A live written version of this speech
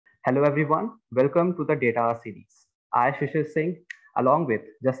Hello everyone, welcome to the DataHour series. I, Shishir Singh, along with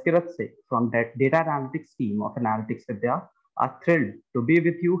Jaskirat Singh from the Data Analytics team of Analytics Vidhya, are thrilled to be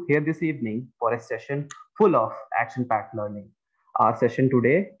with you here this evening for a session full of action-packed learning. Our session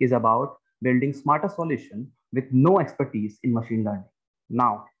today is about building smarter solutions with no expertise in machine learning.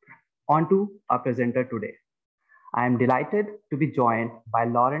 Now, on to our presenter today. I am delighted to be joined by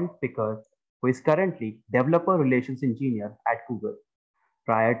Lauren Pickard, who is currently Developer Relations Engineer at Google.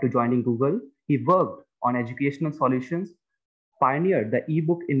 Prior to joining Google, he worked on educational solutions, pioneered the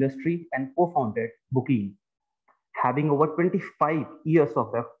ebook industry, and co founded Booking. Having over 25 years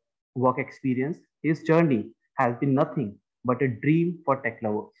of work experience, his journey has been nothing but a dream for tech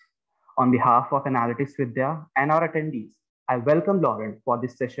lovers. On behalf of Analytics Vidya and our attendees, I welcome Lauren for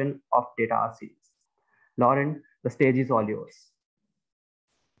this session of Data R series. Lauren, the stage is all yours.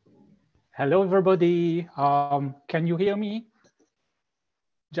 Hello, everybody. Can you hear me?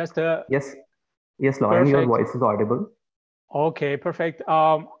 Just Yes, yes, Lauren, your perfect. voice is audible. Okay, perfect.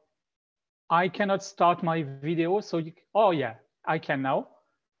 I cannot start my video, so oh yeah, I can now.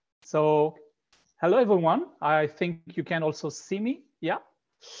 So hello, everyone. I think you can also see me. Yeah.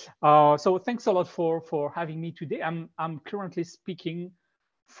 So thanks a lot for having me today. I'm currently speaking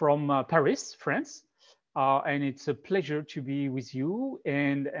from Paris, France. And it's a pleasure to be with you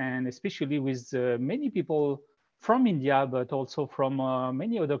and especially with many people from India, but also from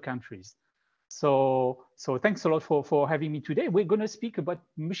many other countries. So thanks a lot for having me today. We're going to speak about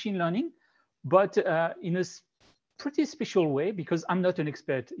machine learning, but in a pretty special way because I'm not an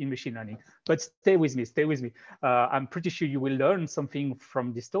expert in machine learning. But stay with me, stay with me. I'm pretty sure you will learn something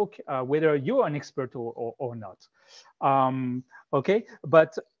from this talk, whether you're an expert or not. Okay,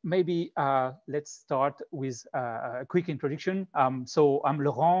 but maybe let's start with a quick introduction. So I'm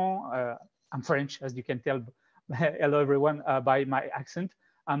Laurent, I'm French, as you can tell. Hello, everyone, by my accent.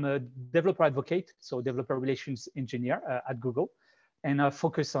 I'm a developer advocate, so developer relations engineer at Google, and I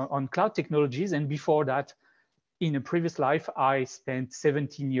focus on cloud technologies. And before that, in a previous life, I spent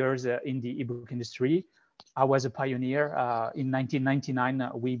 17 years in the ebook industry. I was a pioneer. In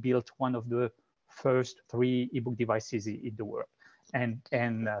 1999, we built one of the first 3 ebook devices in the world.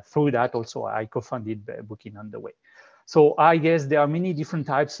 And through that, also, I co-founded Booking on the way. So I guess there are many different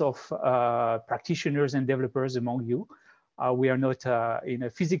types of practitioners and developers among you. We are not in a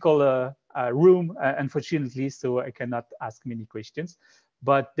physical room, unfortunately, so I cannot ask many questions.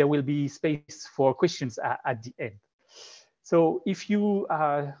 But there will be space for questions at the end. So if you,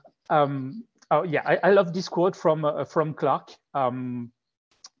 oh yeah, I love this quote from Clark.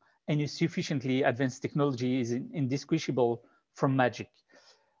 Any sufficiently advanced technology is indistinguishable from magic.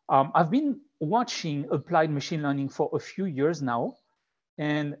 I've been watching applied machine learning for a few years now.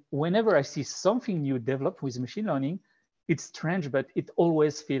 And whenever I see something new developed with machine learning, it's strange, but it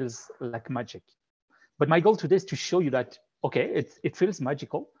always feels like magic. But my goal today is to show you that, okay, it feels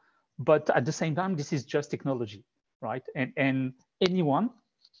magical, but at the same time, this is just technology, right? And anyone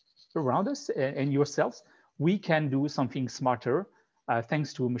around us and yourselves, we can do something smarter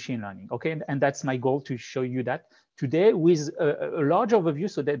thanks to machine learning, okay? And that's my goal, to show you that today with a large overview,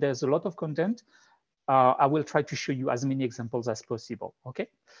 so that there's a lot of content. I will try to show you as many examples as possible, okay?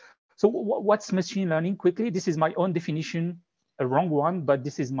 So what's machine learning? Quickly, this is my own definition, a wrong one, but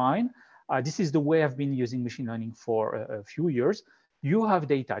this is mine. This is the way I've been using machine learning for a few years. You have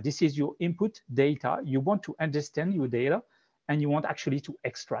data. This is your input data. You want to understand your data, and you want actually to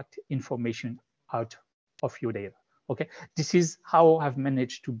extract information out of your data. Okay, this is how I've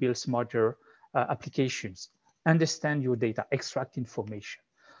managed to build smarter applications. Understand your data, extract information.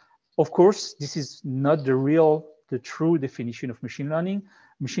 Of course, this is not the true definition of machine learning.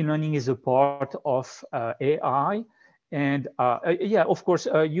 Machine learning is a part of AI. And yeah, of course,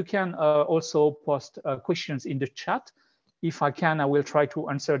 you can also post questions in the chat. If I can, I will try to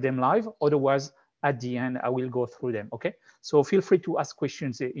answer them live. Otherwise, at the end, I will go through them, okay? So feel free to ask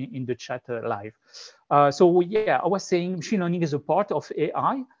questions in the chat live. So yeah, I was saying machine learning is a part of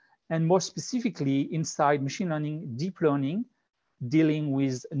AI, and more specifically inside machine learning, deep learning, dealing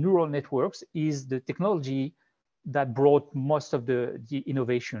with neural networks is the technology that brought most of the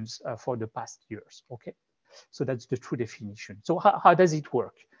innovations for the past years, okay? So that's the true definition. So how does it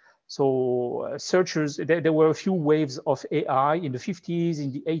work? So searchers, there were a few waves of AI in the 50s,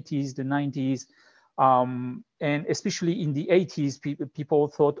 in the 80s, the 90s, and especially in the 80s, people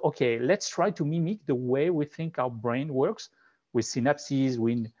thought, okay, let's try to mimic the way we think our brain works with synapses,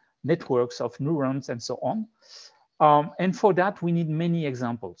 with networks of neurons and so on. And for that, we need many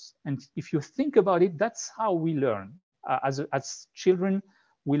examples. And if you think about it, that's how we learn. As children,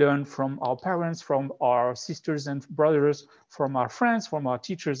 We learn from our parents, from our sisters and brothers, from our friends, from our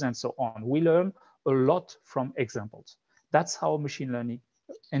teachers, and so on. We learn a lot from examples. That's how machine learning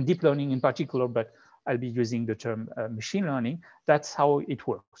and deep learning in particular, but I'll be using the term machine learning. That's how it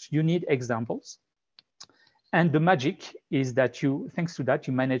works. You need examples. And the magic is that thanks to that,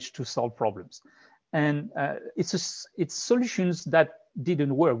 you manage to solve problems. And it's solutions that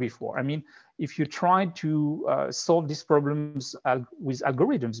didn't work before. I mean, if you tried to solve these problems with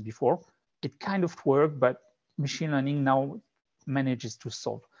algorithms before, it kind of worked, but machine learning now manages to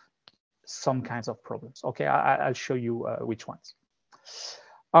solve some kinds of problems. Okay, I'll show you which ones.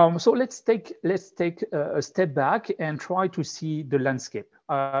 So let's take a step back and try to see the landscape.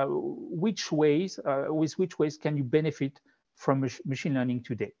 With which ways can you benefit from machine learning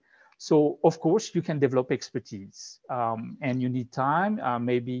today? So of course you can develop expertise, and you need time.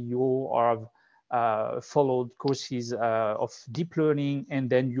 Maybe you have followed courses of deep learning, and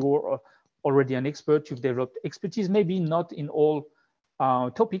then you're already an expert. You've developed expertise, maybe not in all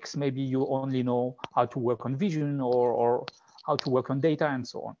topics. Maybe you only know how to work on vision or how to work on data and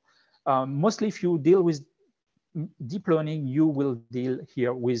so on. Mostly if you deal with deep learning, you will deal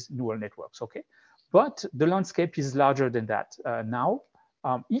here with neural networks, okay? But the landscape is larger than that. Now,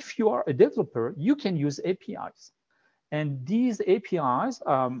 if you are a developer, you can use APIs. And these APIs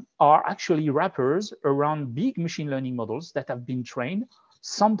are actually wrappers around big machine learning models that have been trained,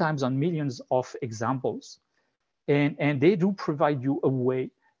 sometimes on millions of examples. And they do provide you a way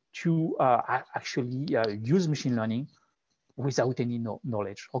to actually use machine learning without any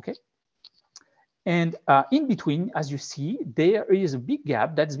knowledge, okay? And in between, as you see, there is a big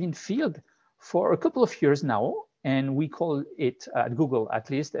gap that's been filled for a couple of years now, and we call it, at Google at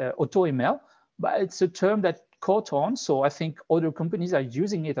least, AutoML, but it's a term that caught on, so I think other companies are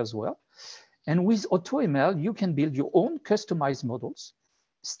using it as well. And with AutoML, you can build your own customized models,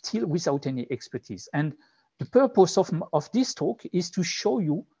 still without any expertise. And the purpose of this talk is to show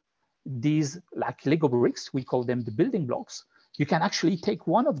you these like Lego bricks, we call them the building blocks. You can actually take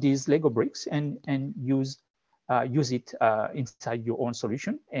one of these Lego bricks and use it inside your own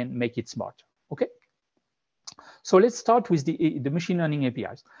solution and make it smart, okay? So let's start with the machine learning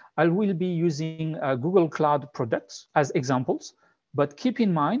APIs. I will be using Google Cloud products as examples, but keep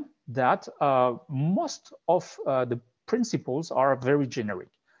in mind that most of the principles are very generic.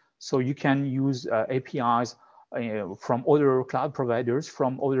 So you can use APIs from other cloud providers,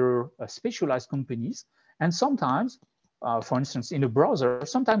 from other specialized companies. And sometimes, for instance, in a browser,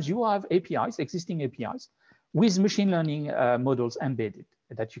 sometimes you have APIs, existing APIs, with machine learning models embedded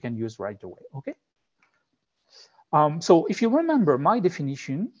that you can use right away, okay? So if you remember my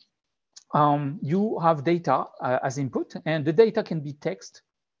definition, you have data as input, and the data can be text,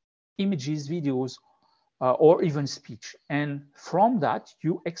 images, videos, or even speech. And from that,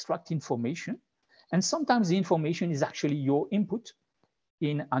 you extract information. And sometimes the information is actually your input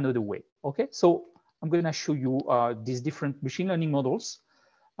in another way, okay? So I'm gonna show you these different machine learning models,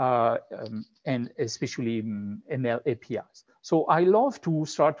 and especially ML APIs. So I love to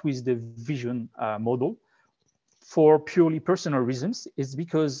start with the vision model for purely personal reasons. It's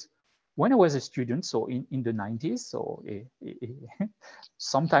because when I was a student, so in the 90s, so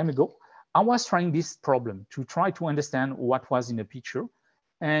some time ago, I was trying this problem to try to understand what was in a picture.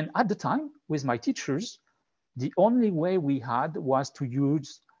 And at the time, with my teachers, the only way we had was to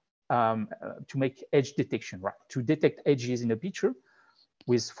use, to make edge detection, right? To detect edges in a picture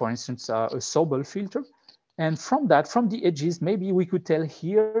with, for instance, a Sobel filter. And from that, from the edges, maybe we could tell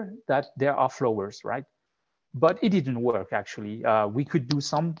here that there are flowers, right? But it didn't work, actually. We could do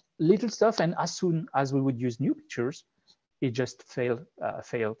some little stuff, and as soon as we would use new pictures, it just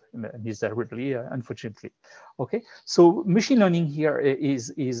failed miserably, unfortunately. Okay, so machine learning here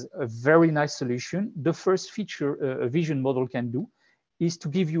is a very nice solution. The first feature a vision model can do is to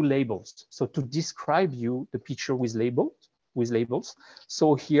give you labels. So to describe you the picture with labels.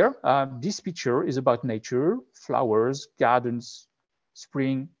 So here, this picture is about nature, flowers, gardens,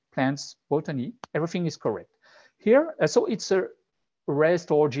 spring, plants, botany. Everything is correct. Here, so it's a REST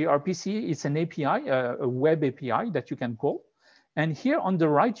or gRPC. It's an API, a web API that you can call. And here on the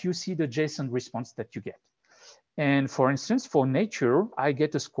right, you see the JSON response that you get. And for instance, for nature, I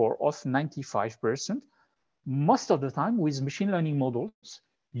get a score of 95%. Most of the time with machine learning models,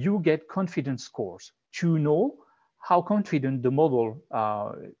 you get confidence scores to know how confident the model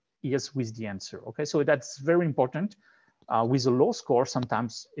is with the answer. Okay, so that's very important. With a low score,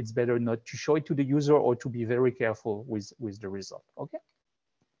 sometimes it's better not to show it to the user or to be very careful with the result, okay?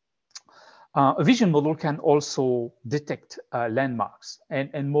 A vision model can also detect landmarks,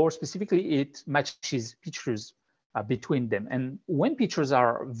 and more specifically, it matches pictures between them. And when pictures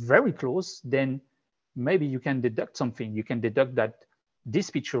are very close, then maybe you can deduct something. You can deduct that this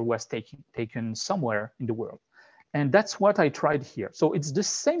picture was taken somewhere in the world. And that's what I tried here. So it's the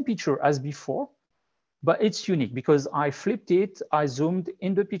same picture as before, but it's unique because I flipped it, I zoomed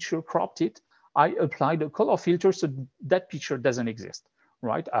in the picture, cropped it, I applied a color filter so that picture doesn't exist,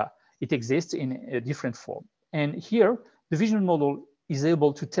 right? It exists in a different form. And here, the vision model is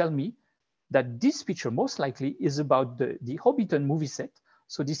able to tell me that this picture most likely is about the Hobbiton movie set.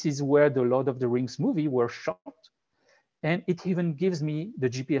 So this is where the Lord of the Rings movie were shot. And it even gives me the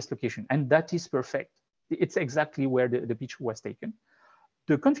GPS location, and that is perfect. It's exactly where the picture was taken.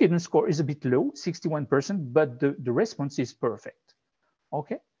 The confidence score is a bit low, 61%, but the response is perfect.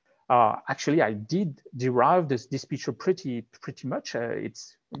 Okay. Actually, I did derive this picture pretty much.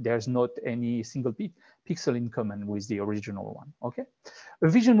 There's not any single pixel in common with the original one. Okay. A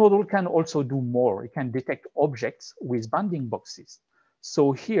vision model can also do more. It can detect objects with bounding boxes.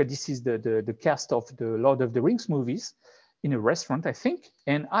 So here, this is the cast of the Lord of the Rings movies in a restaurant, I think,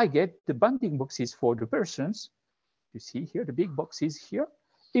 and I get the bounding boxes for the persons. You see here, the big boxes here,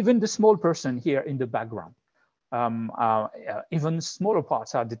 even the small person here in the background. Even smaller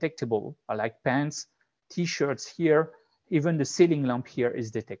parts are detectable, like pants, t-shirts here, even the ceiling lamp here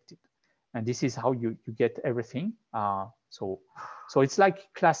is detected. And this is how you get everything. So it's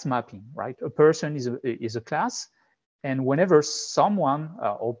like class mapping, right? A person is a class, and whenever someone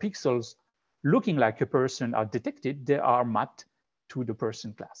or pixels looking like a person are detected, they are mapped to the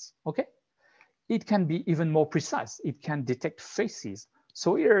person class, okay? It can be even more precise. It can detect faces.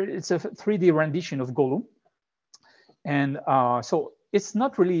 So here it's a 3D rendition of Gollum. And so it's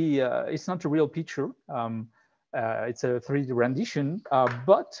not really, it's not a real picture. It's a 3D rendition,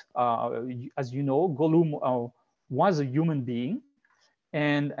 but as you know, Gollum was a human being,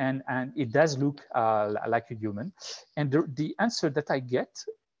 and it does look like a human. And the answer that I get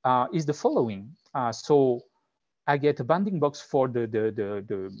is the following. So I get a bounding box for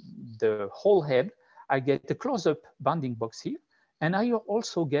the whole head. I get the close-up bounding box here, and I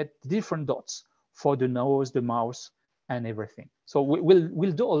also get different dots for the nose, the mouth, and everything. So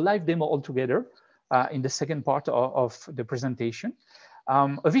we'll do a live demo all together in the second part of the presentation.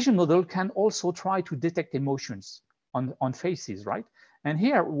 A vision model can also try to detect emotions on faces, right? And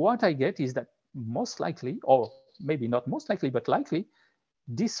here, what I get is that most likely, or maybe not most likely, but likely,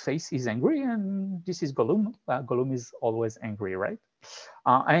 this face is angry, and this is Gollum. Gollum is always angry, right?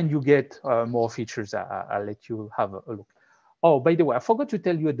 And you get more features. I'll let you have a look. Oh, by the way, I forgot to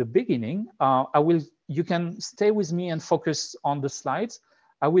tell you at the beginning, you can stay with me and focus on the slides.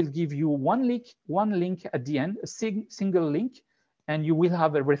 I will give you one link at the end, a single link, and you will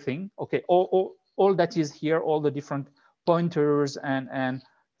have everything. Okay, all that is here, all the different pointers and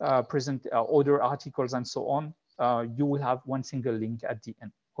present other articles and so on. You will have one single link at the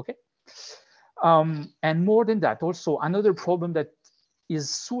end, okay? And more than that, also another problem that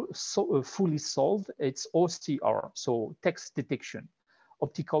is fully solved, it's OCR, so text detection,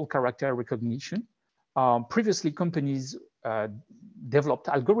 optical character recognition. Previously, companies developed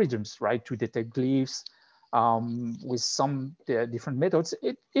algorithms, right, to detect glyphs with some different methods.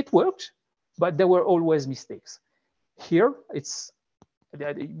 It worked, but there were always mistakes. Here,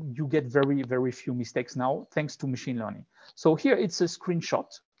 you get very few mistakes now, thanks to machine learning. So here it's a screenshot,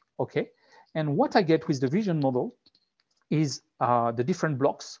 okay? And what I get with the vision model is the different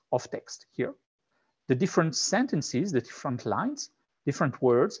blocks of text here, the different sentences, the different lines, different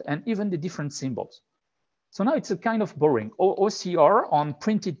words, and even the different symbols. So now it's a kind of boring. OCR on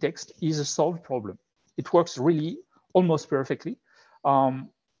printed text is a solved problem. It works really almost perfectly,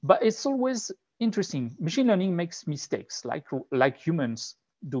 but it's always interesting. Machine learning makes mistakes, like humans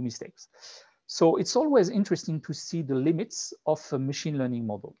do mistakes. So it's always interesting to see the limits of a machine learning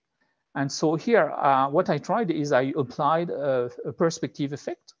model. And so here, what I tried is I applied a perspective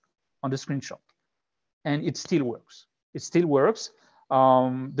effect on the screenshot, and it still works. It still works.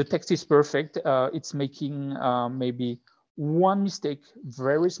 The text is perfect. It's making maybe one mistake,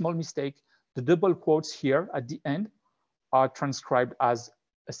 very small mistake. The double quotes here at the end are transcribed as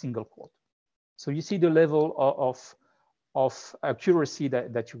a single quote. So you see the level of accuracy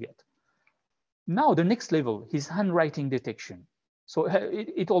that you get. Now the next level is handwriting detection. So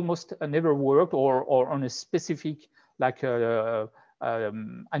it almost never worked, or on a specific, like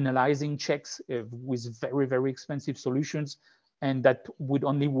analyzing checks with very expensive solutions, and that would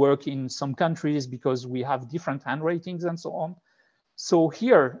only work in some countries because we have different handwritings and so on. So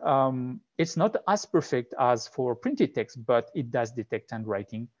here, it's not as perfect as for printed text, but it does detect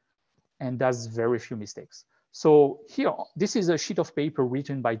handwriting and does very few mistakes. So here, this is a sheet of paper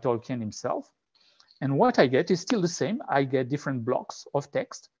written by Tolkien himself. And what I get is still the same. I get different blocks of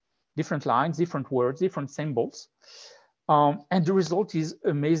text, different lines, different words, different symbols. And the result is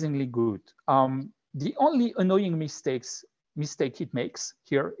amazingly good. The only annoying mistake it makes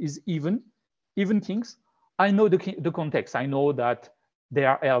here is even kings. I know the context. I know that they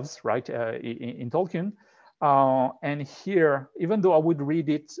are elves, right, in Tolkien. And here, even though I would read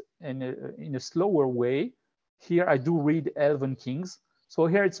it in a slower way, here I do read elven kings. So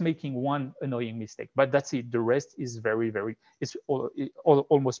here it's making one annoying mistake, but that's it. The rest is it's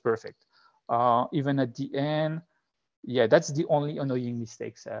almost perfect. Even at the end, yeah, that's the only annoying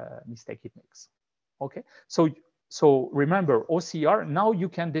mistake it makes. Okay, so remember OCR, now you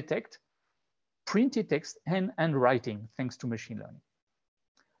can detect printed text and writing thanks to machine learning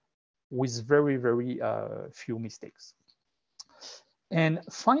with very few mistakes. And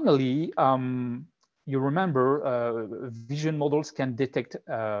finally, you remember vision models can detect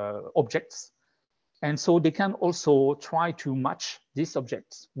objects, and so they can also try to match these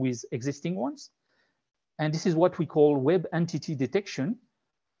objects with existing ones. And this is what we call web entity detection.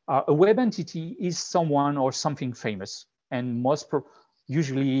 A web entity is someone or something famous, and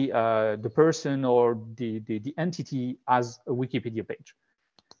usually the person or the entity has a Wikipedia page.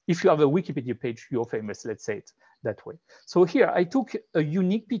 If you have a Wikipedia page, you're famous, let's say it that way. So here I took a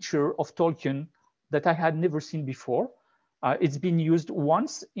unique picture of Tolkien that I had never seen before. It's been used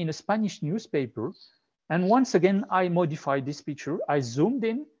once in a Spanish newspaper. And once again, I modified this picture. I zoomed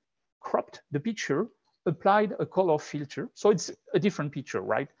in, cropped the picture, applied a color filter. So it's a different picture,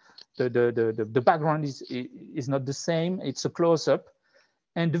 right? The background is not the same. It's a close-up.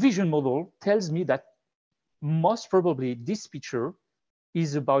 And the vision model tells me that most probably this picture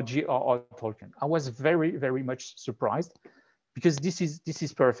is about J.R.R. Tolkien. I was very much surprised because this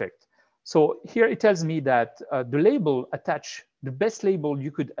is perfect. So here it tells me that the label attached, the best label you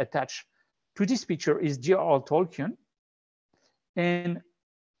could attach to this picture is J.R.R. Tolkien. And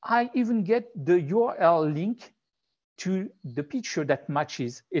I even get the URL link to the picture that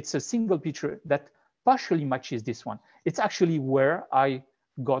matches. It's a single picture that partially matches this one. It's actually where I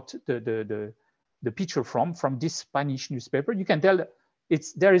got the picture from this Spanish newspaper. You can tell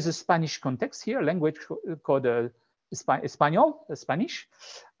there is a Spanish context here, language called Spanish.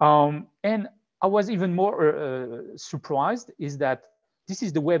 And I was even more surprised is that this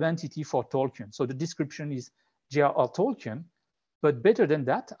is the web entity for Tolkien. So the description is J.R.R. Tolkien, but better than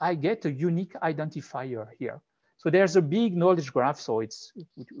that, I get a unique identifier here. So there's a big knowledge graph, so it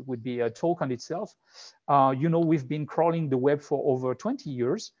would be a talk on itself. You know, we've been crawling the web for over 20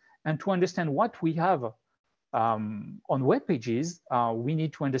 years, and to understand what we have on web pages, we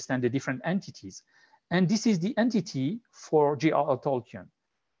need to understand the different entities. And this is the entity for J.R.R. Tolkien.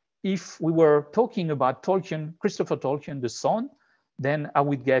 If we were talking about Tolkien, Christopher Tolkien, the son, then I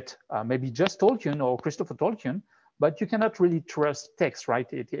would get maybe just Tolkien or Christopher Tolkien, but you cannot really trust text, right?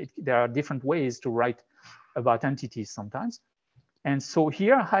 There are different ways to write about entities sometimes. And so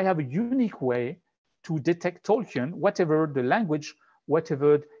here I have a unique way to detect Tolkien, whatever the language,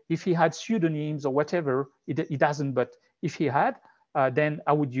 whatever, if he had pseudonyms or whatever, it doesn't, but if he had, then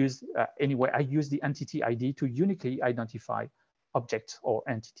I would use, anyway, I use the entity ID to uniquely identify objects or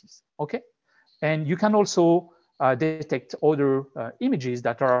entities, okay? And you can also detect other images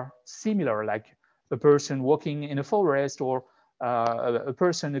that are similar, like a person walking in a forest or a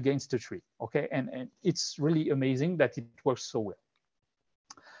person against a tree, okay? And it's really amazing that it works so well.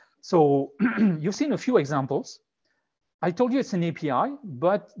 So you've seen a few examples. I told you it's an API,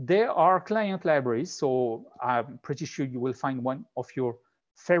 but there are client libraries. So I'm pretty sure you will find one of your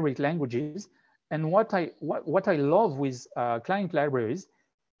favorite languages. And what I love with client libraries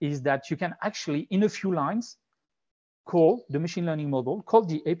is that you can actually, in a few lines, call the machine learning model, call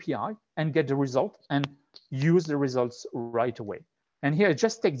the API, and get the result and use the results right away. And here,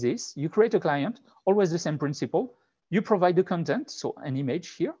 just take this. You create a client, always the same principle. You provide the content, so an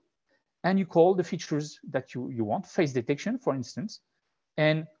image here, and you call the features that you want, face detection, for instance.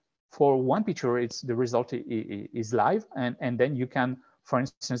 And for one picture, it's the result is live, and then you can, for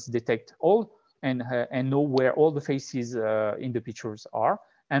instance, detect all and know where all the faces in the pictures are,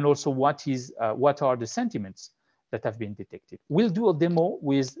 and also what are the sentiments that have been detected. We'll do a demo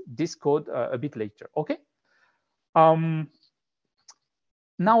with this code a bit later, okay?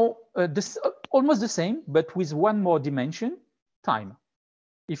 Now, this almost the same, but with one more dimension, time.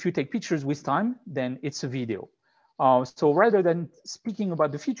 If you take pictures with time, then it's a video. So rather than speaking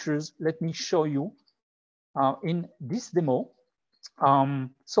about the features, let me show you in this demo.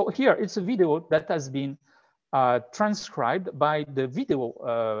 So here, it's a video that has been transcribed by the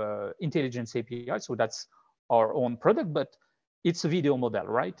video intelligence API. So that's our own product, but it's a video model,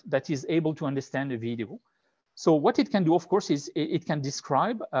 right? That is able to understand a video. So what it can do, of course, is it can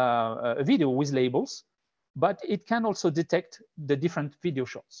describe a video with labels, but it can also detect the different video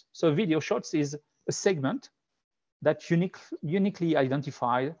shots. So video shots is a segment that uniquely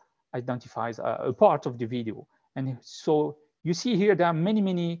identifies a part of the video. And so you see here, there are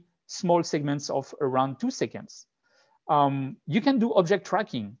many small segments of around 2 seconds. You can do object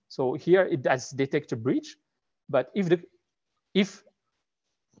tracking. So here it does detect a bridge, but if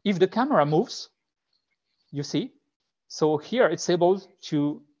the camera moves, you see, so here it's able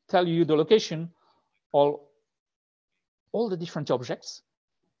to tell you the location of all the different objects.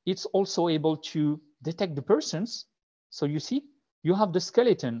 It's also able to detect the persons. So you see, you have the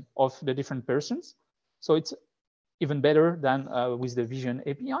skeleton of the different persons. So it's even better than with the Vision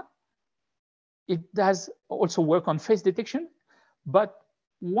API. It does also work on face detection. But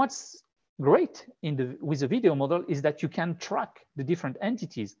what's great with the video model is that you can track the different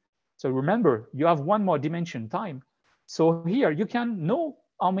entities. So remember, you have one more dimension, time. So here you can know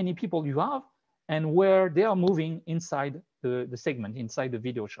how many people you have and where they are moving inside the segment, inside the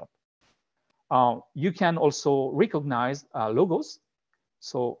video shot. You can also recognize logos.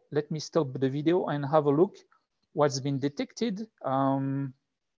 So let me stop the video and have a look what's been detected.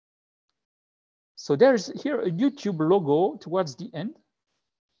 So there's here a YouTube logo towards the end.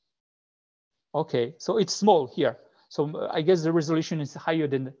 Okay, so it's small here. So I guess the resolution is higher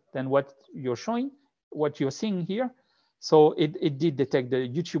than what you're showing, what you're seeing here. So it did detect the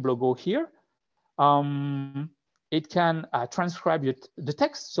YouTube logo here. It can transcribe the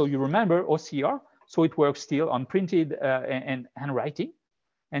text. So you remember OCR. So it works still on printed and handwriting.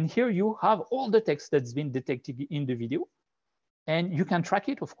 And here you have all the text that's been detected in the video. And you can track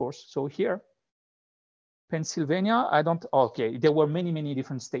it, of course. So here, Pennsylvania, okay, there were many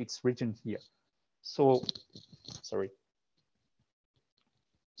different states written here. So, sorry.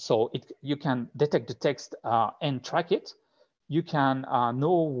 So you can detect the text and track it. You can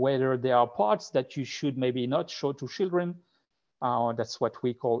know whether there are parts that you should maybe not show to children. That's what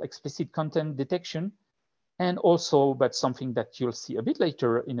we call explicit content detection. And also, but something that you'll see a bit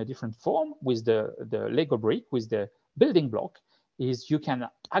later in a different form with the Lego brick, with the building block, is you can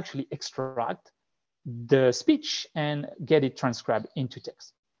actually extract the speech and get it transcribed into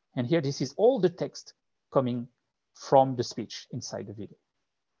text. And here, this is all the text coming from the speech inside the video.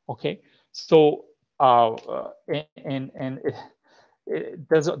 Okay, so there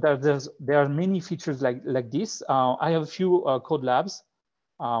are many features like this. I have a few code labs.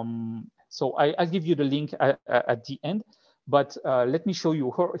 So I'll give you the link at the end, but let me show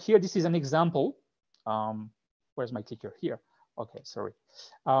you here. This is an example. Where's my clicker? Here. Okay, sorry.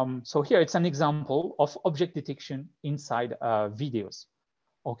 So here it's an example of object detection inside videos.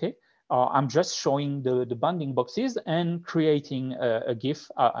 Okay, I'm just showing the bounding boxes and creating a GIF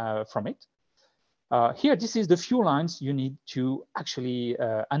from it. Here, this is the few lines you need to actually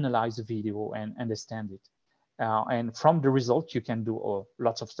analyze the video and understand it. And from the result, you can do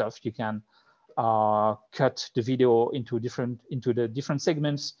lots of stuff. You can cut the video into the different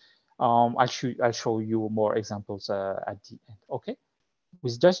segments. I'll show you more examples at the end. Okay,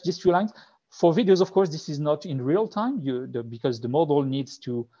 with just these few lines. For videos, of course, this is not in real time because the model needs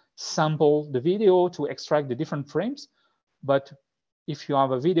to sample the video to extract the different frames. But if you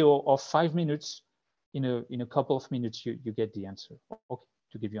have a video of 5 minutes, in a couple of minutes, you get the answer. Okay,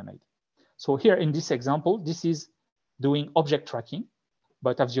 to give you an idea. So here in this example, this is doing object tracking.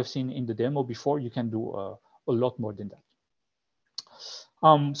 But as you've seen in the demo before, you can do a lot more than that.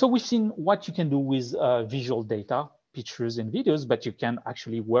 So we've seen what you can do with visual data, pictures and videos, but you can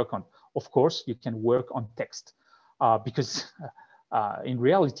actually work on, of course, you can work on text because in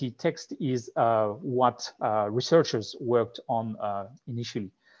reality, text is what researchers worked on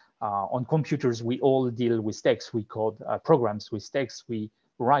initially. On computers, we all deal with text. We code programs with text. We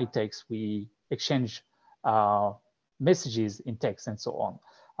write text. We exchange messages in text and so on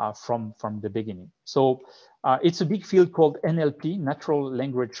from the beginning. So it's a big field called NLP, natural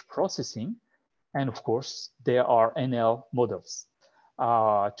language processing. And of course, there are NL models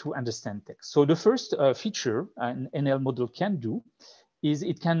to understand text. So the first feature an NL model can do is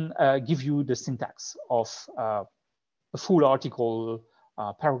it can give you the syntax of a full article,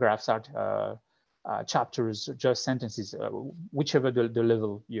 paragraphs, chapters, just sentences, whichever the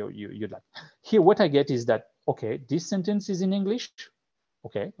level you'd like. Here, what I get is that, okay, this sentence is in English.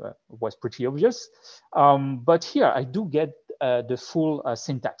 Okay, it was pretty obvious. But here I do get the full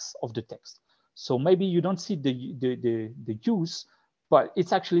syntax of the text. So maybe you don't see the use, but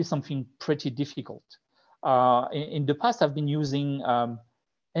it's actually something pretty difficult. In the past, I've been using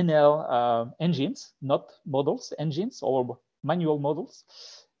NL engines, not models, engines, or manual models,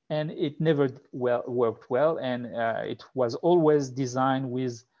 and it never worked well. And it was always designed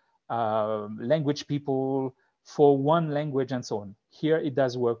with language people for one language and so on. Here it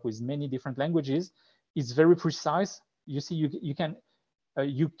does work with many different languages. It's very precise. You see, you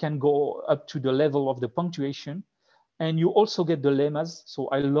can go up to the level of the punctuation, and you also get the lemmas. So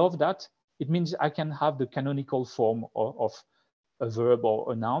I love that. It means I can have the canonical form of a verb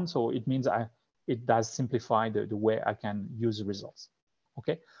or a noun. So it means it does simplify the way I can use the results.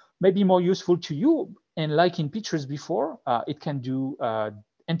 Okay, maybe more useful to you. And like in pictures before, it can do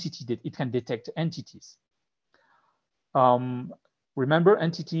it can detect entities. Remember,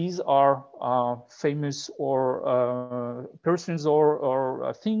 entities are famous or persons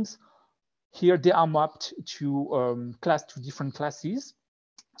or things. Here they are mapped to different classes.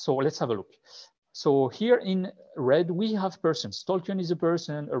 So let's have a look. So here in red, we have persons. Tolkien is a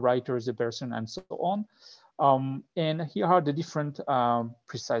person, a writer is a person, and so on. And here are the different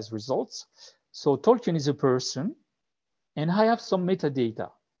precise results. So Tolkien is a person, and I have some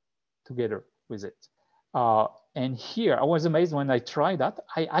metadata together with it. And here, I was amazed when I tried that.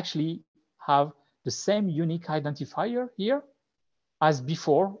 I actually have the same unique identifier here as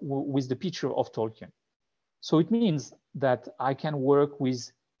before with the picture of Tolkien. So it means that I can work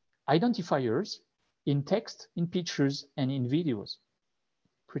with identifiers in text, in pictures, and in videos.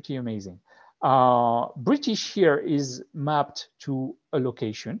 Pretty amazing. British here is mapped to a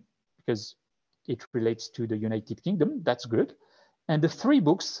location because it relates to the United Kingdom. That's good. And the three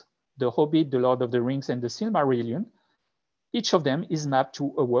books, The Hobbit, The Lord of the Rings, and The Silmarillion, each of them is mapped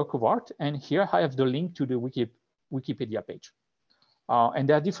to a work of art. And here I have the link to the Wikipedia page. And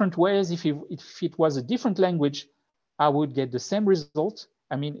there are different ways. If it was a different language, I would get the same result.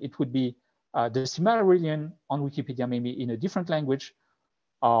 I mean, it would be the Silmarillion on Wikipedia, maybe in a different language.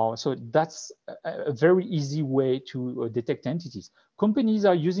 So that's a very easy way to detect entities. Companies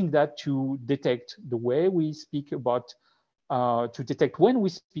are using that to detect the way we speak about, to detect when we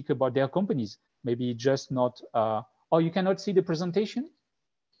speak about their companies. Maybe just not, oh, you cannot see the presentation?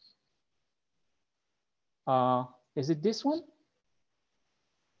 Is it this one?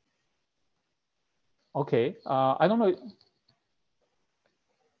 Okay, I don't know.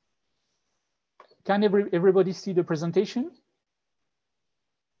 Can everybody see the presentation?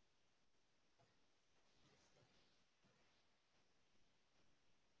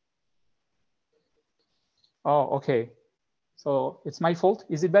 Oh, okay. So it's my fault.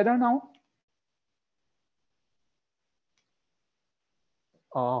 Is it better now?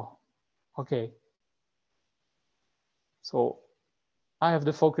 Oh, okay. So I have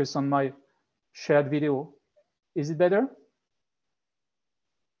the focus on my shared video. Is it better?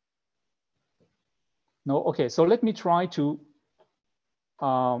 No? Okay, so let me try to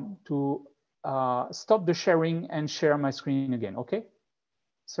stop the sharing and share my screen again, okay?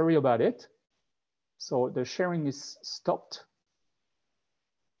 Sorry about it. So the sharing is stopped.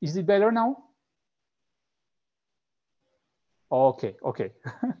 Is it better now? Okay, okay.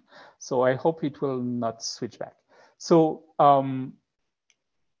 So I hope it will not switch back. So,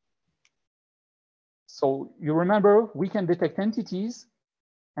 so you remember we can detect entities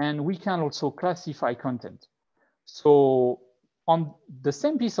and we can also classify content. So on the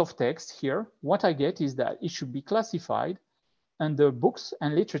same piece of text here, what I get is that it should be classified under books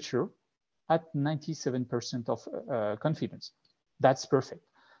and literature at 97% of confidence. That's perfect.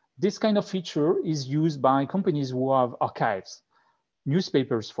 This kind of feature is used by companies who have archives.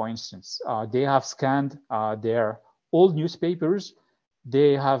 Newspapers, for instance, they have scanned their old newspapers.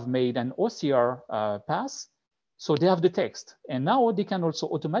 They have made an OCR pass. So they have the text. And now they can also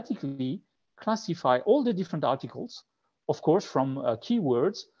automatically classify all the different articles, of course, from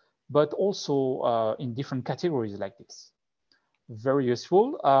keywords, but also in different categories like this. Very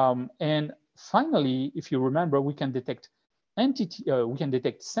useful. And finally, if you remember, we can detect we can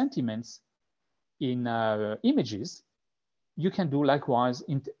detect sentiments in images. You can do likewise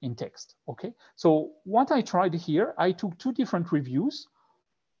in text, okay? So what I tried here, I took two different reviews,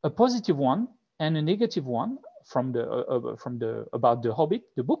 a positive one and a negative one from about The Hobbit,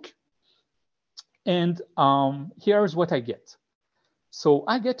 the book. And here's what I get. So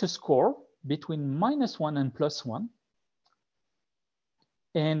I get a score between -1 and +1.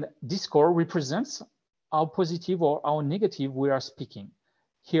 And this score represents how positive or how negative we are speaking.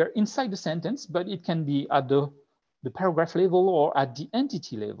 Here inside the sentence, but it can be at the paragraph level or at the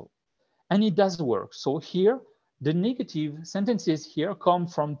entity level. And it does work. So here, the negative sentences here come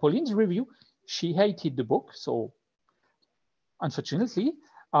from Pauline's review. She hated the book, so unfortunately.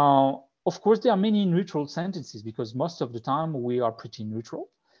 Of course, there are many neutral sentences because most of the time we are pretty neutral.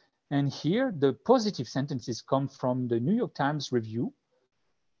 And here, the positive sentences come from the New York Times review.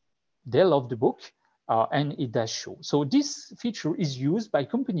 They love the book, and it does show. So this feature is used by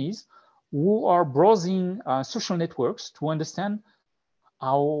companies who are browsing social networks to understand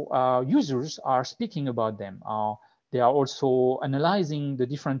how users are speaking about them. They are also analyzing the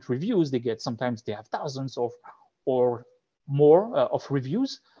different reviews they get. Sometimes they have thousands of or more of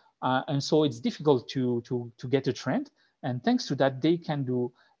reviews. And so it's difficult to get a trend. And thanks to that, they can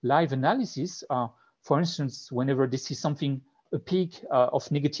do live analysis. For instance, whenever they see something, a peak of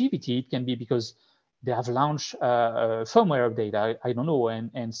negativity, it can be because they have launched a firmware update, I don't know,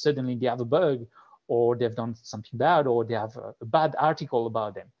 and suddenly they have a bug, or they've done something bad, or they have a bad article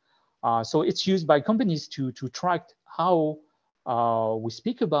about them. So it's used by companies to track how we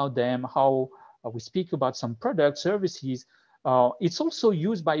speak about them, how we speak about some products, services. It's also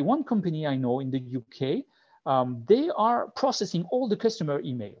used by one company I know in the UK. They are processing all the customer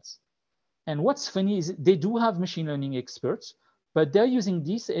emails. And what's funny is they do have machine learning experts, but they're using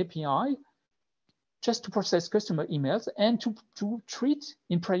this API just to process customer emails and to treat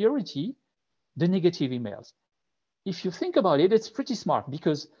in priority the negative emails. If you think about it, it's pretty smart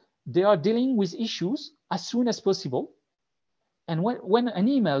because they are dealing with issues as soon as possible. And when an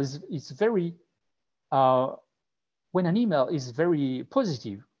email is very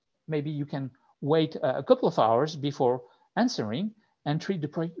positive, maybe you can wait a couple of hours before answering and treat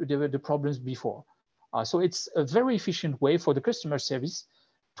the problems before. So it's a very efficient way for the customer service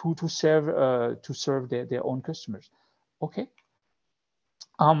to serve their own customers. Okay.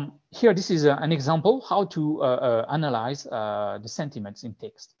 Here, this is an example how to analyze the sentiments in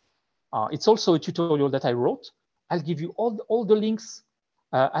text. It's also a tutorial that I wrote. I'll give you all the links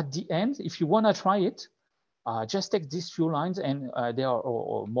at the end. If you want to try it, just take these few lines, and there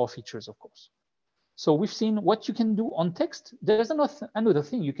are more features, of course. So we've seen what you can do on text. There's another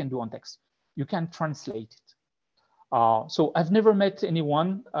thing you can do on text. You can translate it. So I've never met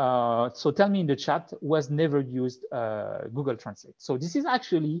anyone, so tell me in the chat, who has never used Google Translate. So this is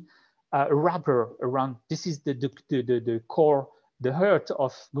actually a wrapper around, this is the core, the heart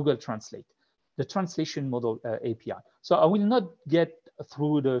of Google Translate, the translation model API. So I will not get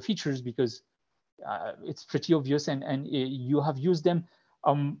through the features because it's pretty obvious, and you have used them.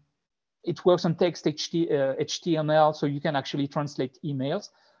 It works on text, HTML, so you can actually translate emails.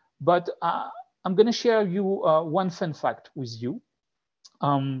 But I'm going to share you one fun fact with you.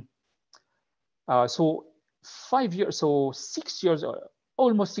 So 6 years,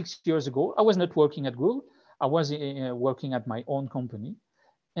 almost 6 years ago, I was not working at Google. I was working at my own company,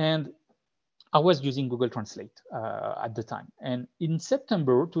 and I was using Google Translate at the time. And in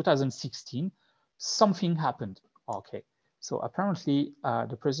September 2016, something happened. Okay, so apparently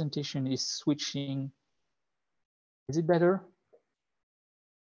the presentation is switching. Is it better?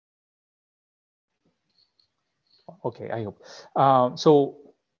 Okay, I hope. So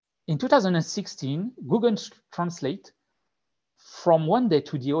in 2016, Google Translate, from one day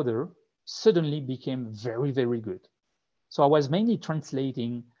to the other, suddenly became very, very good. So I was mainly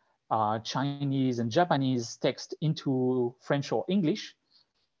translating Chinese and Japanese text into French or English.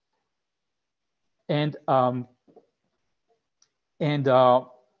 And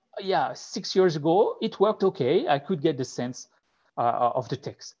yeah, 6 years ago, it worked okay. I could get the sense of the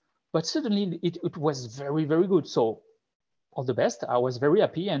text. But suddenly it was very, very good. So all the best. I was very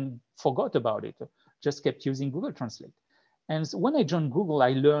happy and forgot about it. Just kept using Google Translate. And when I joined Google,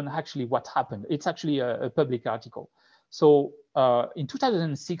 I learned actually what happened. It's actually a public article. So in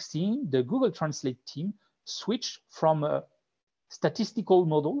 2016, the Google Translate team switched from a statistical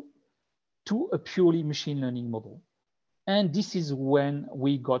model to a purely machine learning model. And this is when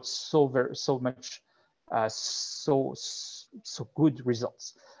we got so good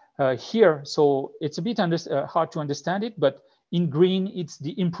results. Here, so it's a bit hard to understand it, but in green, it's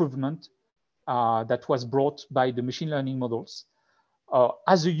the improvement that was brought by the machine learning models.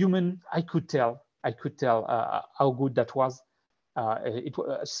 As a human, I could tell how good that was.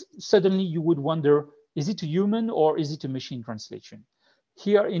 Suddenly you would wonder, is it a human or is it a machine translation?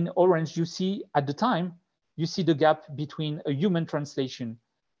 Here in orange, you see at the time, you see the gap between a human translation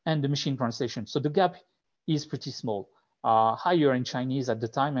and the machine translation. So the gap is pretty small, higher in Chinese at the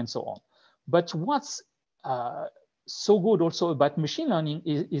time and so on. But what's so good also about machine learning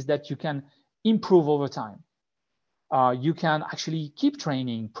is that you can improve over time. You can actually keep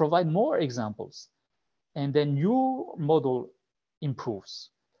training, provide more examples, and then your model improves.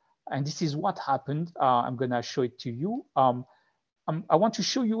 And this is what happened. I'm going to show it to you. I want to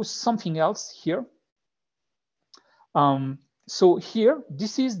show you something else here. So here,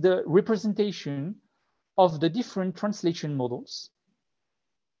 this is the representation of the different translation models.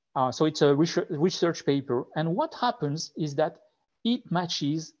 So it's a research paper. And what happens is that it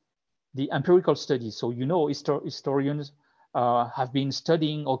matches the empirical studies. So, you know, historians have been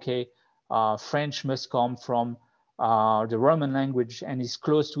studying, okay, French must come from the Roman language and is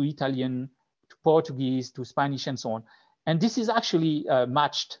close to Italian, to Portuguese, to Spanish, and so on. And this is actually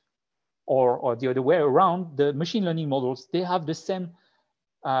matched, or the other way around. The machine learning models, they have the same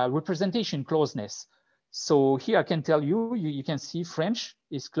representation closeness. So here I can tell you, you can see French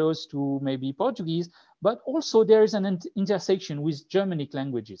is close to maybe Portuguese, but also there is an intersection with Germanic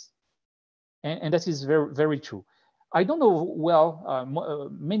languages. And that is very, very true. I don't know well,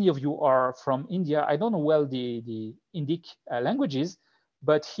 many of you are from India. I don't know well the Indic languages,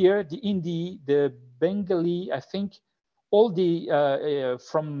 but here the Hindi, the Bengali, I think all the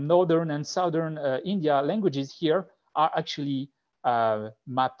from northern and southern India languages here are actually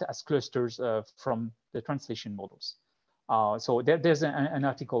mapped as clusters from the translation models. So there's an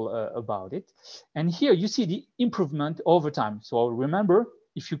article about it. And here you see the improvement over time. So remember,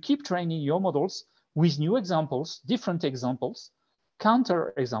 if you keep training your models with new examples, different examples,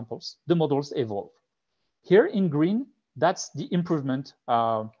 counter examples, the models evolve. Here in green, that's the improvement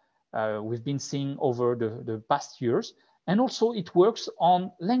we've been seeing over the past years. And also it works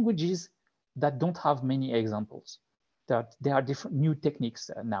on languages that don't have many examples, that there are different new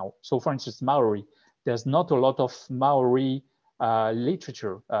techniques now. So for instance, Maori, there's not a lot of Maori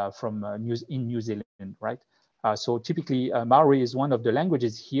literature from in New Zealand, right? So typically Maori is one of the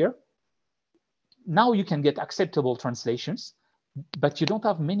languages here. Now you can get acceptable translations, but you don't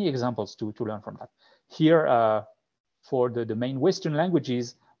have many examples to learn from that. Here for the main Western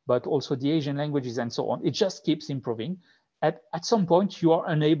languages, but also the Asian languages and so on, it just keeps improving. At some point, you are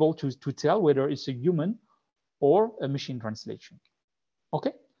unable to tell whether it's a human or a machine translation.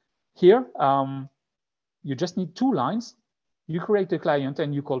 Okay, here you just need 2 lines. You create a client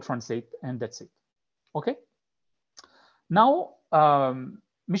and you call translate, and that's it. Okay. Now,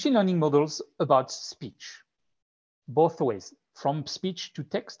 machine learning models about speech, both ways, from speech to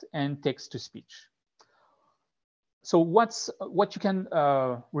text and text to speech. So what you can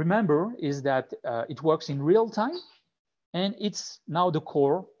remember is that it works in real time, and it's now the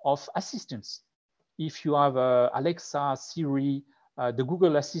core of assistants. If you have Alexa, Siri, the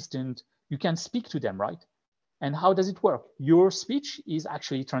Google Assistant, you can speak to them, right? And how does it work? Your speech is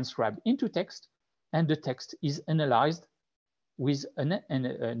actually transcribed into text, and the text is analyzed with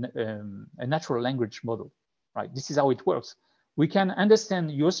a natural language model, right? This is how it works. We can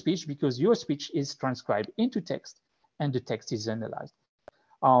understand your speech because your speech is transcribed into text, and the text is analyzed.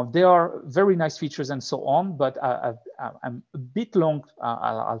 There are very nice features and so on, but I'm a bit long.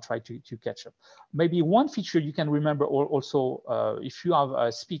 I'll try to catch up. Maybe one feature you can remember also, if you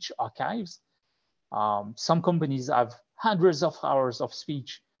have speech archives, some companies have hundreds of hours of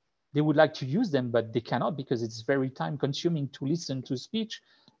speech. They would like to use them, but they cannot because it's very time consuming to listen to speech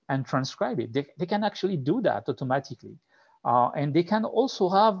and transcribe it. They can actually do that automatically. And they can also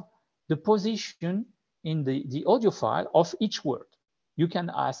have the position in the audio file of each word. You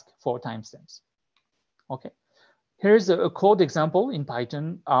can ask for timestamps. Okay, here's a code example in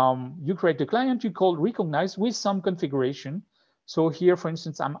Python. You create a client you call recognize with some configuration. So here, for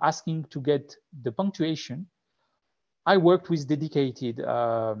instance, I'm asking to get the punctuation. I worked with dedicated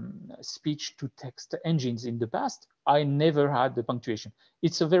speech to text engines in the past. I never had the punctuation.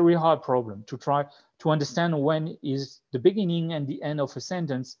 It's a very hard problem to try to understand when is the beginning and the end of a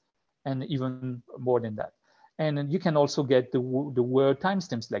sentence, and even more than that. And you can also get the word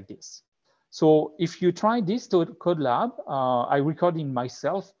timestamps like this. So if you try this to Code Lab, I recorded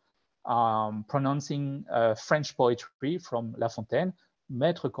myself pronouncing French poetry from La Fontaine.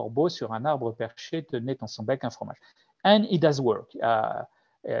 Maître Corbeau sur un arbre perché tenait dans son bec un fromage. And it does work.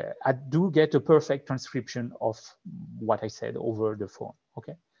 I do get a perfect transcription of what I said over the phone,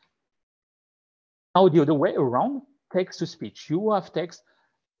 okay? Now the other way around, text to speech. You have text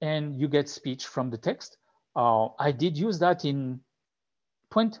and you get speech from the text. I did use that in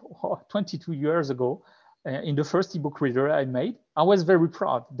 22 years ago in the first ebook reader I made. I was very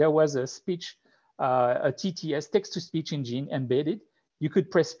proud. There was a speech, a TTS, text-to-speech engine embedded. You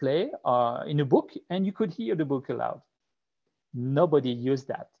could press play in a book and you could hear the book aloud. Nobody used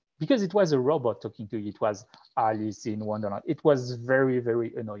that because it was a robot talking to you. It was Alice in Wonderland. It was very,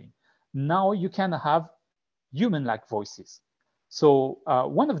 very annoying. Now you can have human-like voices. So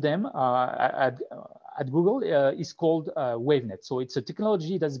one of them at Google is called WaveNet. So it's a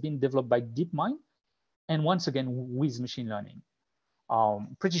technology that's been developed by DeepMind, and once again with machine learning.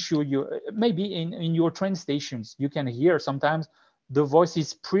 Pretty sure you maybe in your train stations you can hear sometimes the voice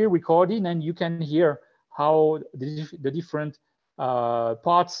is pre-recorded, and you can hear how the different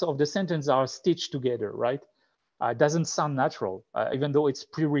parts of the sentence are stitched together, right? It doesn't sound natural, even though it's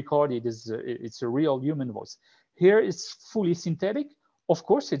pre-recorded, it's a real human voice. Here it's fully synthetic. Of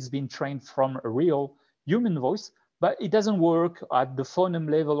course, it's been trained from a real human voice, but it doesn't work at the phoneme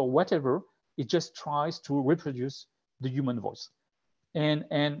level or whatever. It just tries to reproduce the human voice.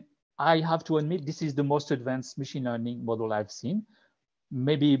 And I have to admit, this is the most advanced machine learning model I've seen.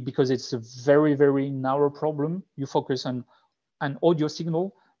 Maybe because it's a very, very narrow problem. You focus on an audio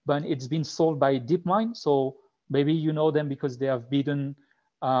signal, but it's been solved by DeepMind. So maybe you know them because they have beaten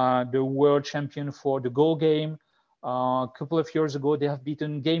the world champion for the Go game. A couple of years ago, they have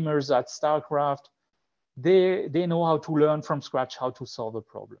beaten gamers at StarCraft. They know how to learn from scratch how to solve a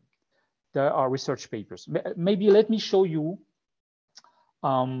problem. There are research papers. Maybe let me show you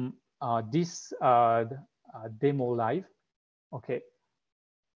this demo live. Okay.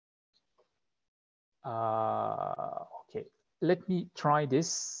 Okay, let me try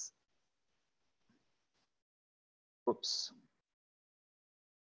this. Oops.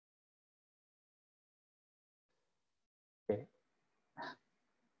 Okay.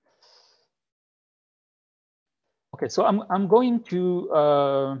 Okay, so I'm going to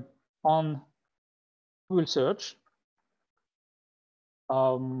on Google search.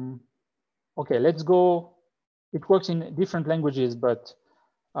 Okay, let's go. It works in different languages, but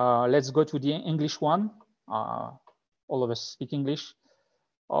let's go to the English one. All of us speak English.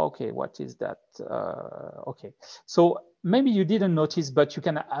 Okay, what is that? Okay, so maybe you didn't notice, but you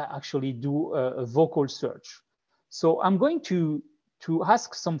can actually do a vocal search. So I'm going to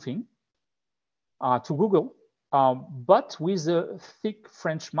ask something to Google, but with a thick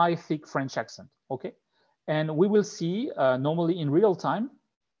French, my thick French accent, okay? And we will see normally in real time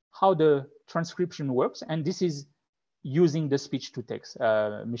how the transcription works. And this is using the speech-to-text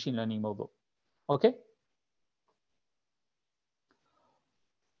machine learning model, okay?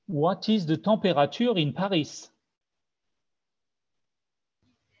 What is the temperature in Paris?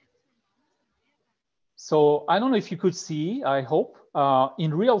 So I don't know if you could see, I hope.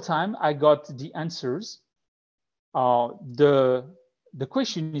 In real time, I got the answers. The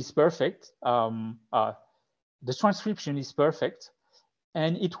question is perfect. The transcription is perfect.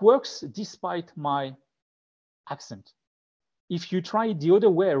 And it works despite my accent. If you try it the other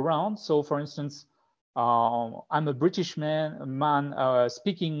way around, so for instance, I'm a British man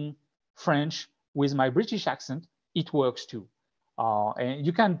speaking French with my British accent, it works too. And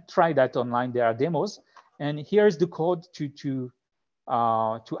you can try that online. There are demos. And here's the code to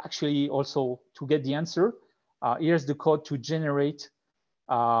actually also to get the answer. Here's the code to generate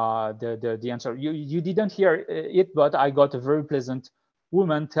the answer. You didn't hear it, but I got a very pleasant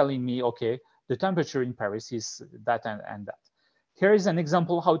woman telling me, okay, the temperature in Paris is that and that. Here is an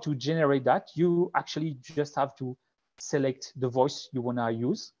example how to generate that. You actually just have to select the voice you want to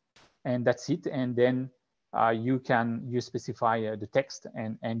use, and that's it. And then you specify the text,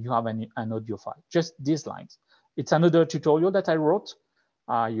 and you have an audio file. Just these lines. It's another tutorial that I wrote.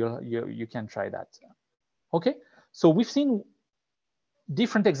 You can try that. Okay, so we've seen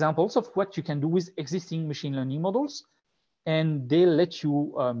different examples of what you can do with existing machine learning models, and they let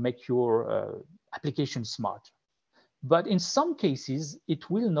you make your application smart. But in some cases, it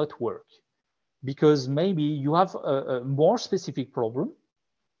will not work because maybe you have a more specific problem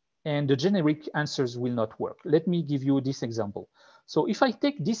and the generic answers will not work. Let me give you this example. So if I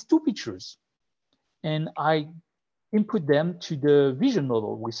take these two pictures and I input them to the vision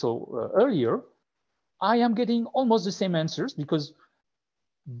model we saw earlier, I am getting almost the same answers because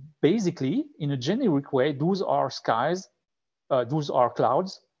basically in a generic way, those are skies, those are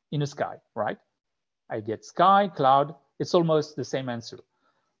clouds in a sky, right? I get sky, cloud, it's almost the same answer.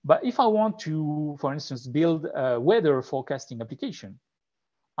 But if I want to, for instance, build a weather forecasting application,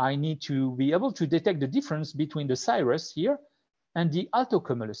 I need to be able to detect the difference between the cirrus here and the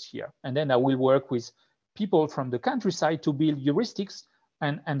altocumulus here. And then I will work with people from the countryside to build heuristics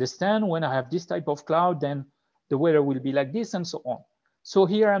and understand when I have this type of cloud, then the weather will be like this and so on. So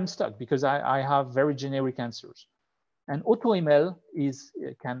here I'm stuck because I have very generic answers. And AutoML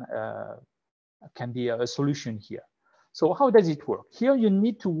can be a solution here. So how does it work? Here you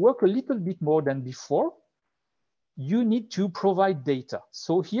need to work a little bit more than before. You need to provide data.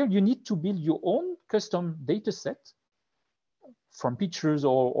 So here you need to build your own custom data set from pictures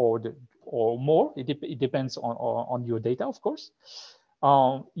or more. It depends on your data, of course.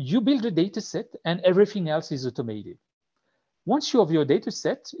 You build a data set and everything else is automated. Once you have your data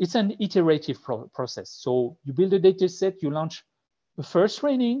set, it's an iterative process. So you build a data set, you launch a first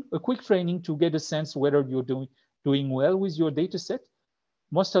training, a quick training to get a sense whether you're doing well with your data set.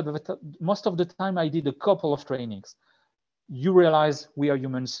 Most of the time I did a couple of trainings. you realize we are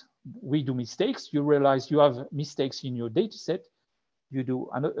humans, we do mistakes. You realize you have mistakes in your data set. You do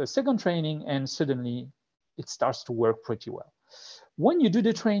a second training, and suddenly it starts to work pretty well. When you do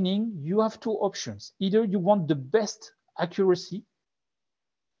the training, you have two options. Either you want the best accuracy,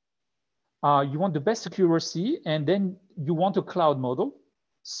 and then you want a cloud model.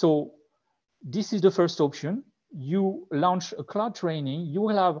 So this is the first option. You launch a cloud training, you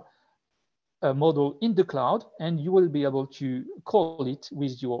will have a model in the cloud, and you will be able to call it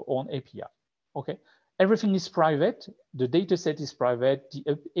with your own API. Okay, everything is private. The data set is private.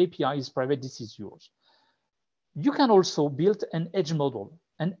 The API is private. This is yours. You can also build an edge model.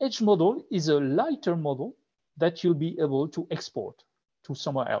 An edge model is a lighter model that you'll be able to export to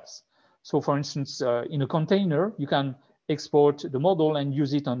somewhere else. So for instance, in a container, you can export the model and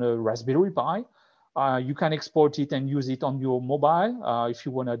use it on a Raspberry Pi. You can export it and use it on your mobile if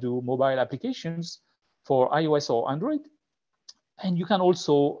you want to do mobile applications for iOS or Android. And you can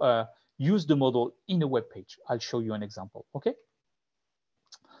also use the model in a web page. I'll show you an example, okay?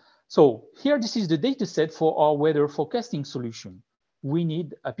 So here, this is the data set for our weather forecasting solution. We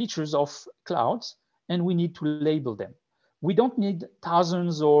need pictures of clouds, and we need to label them. We don't need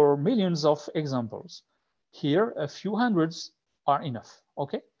thousands or millions of examples. Here, a few hundreds are enough,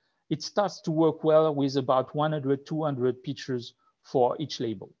 okay? It starts to work well with about 100, 200 pictures for each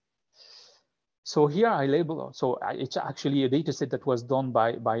label. So here I label, so it's actually a data set that was done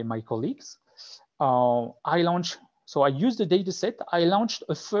by my colleagues. So I used the data set. I launched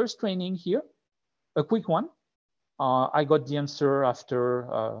a first training here, a quick one. I got the answer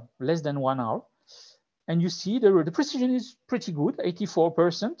after less than 1 hour. And you see the precision is pretty good,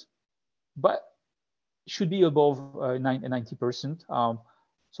 84%, but should be above 90%.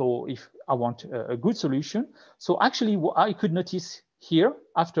 So if I want a good solution. So actually what I could notice here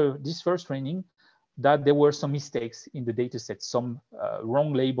after this first training that there were some mistakes in the data set, some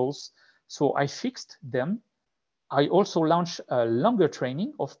wrong labels. So I fixed them. I also launched a longer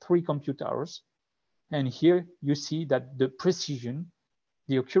training of 3 compute hours. And here you see that the precision,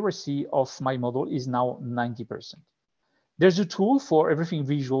 the accuracy of my model is now 90%. There's a tool for everything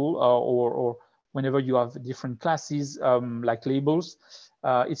visual or whenever you have different classes like labels.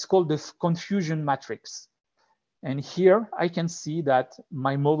 It's called the confusion matrix. And here I can see that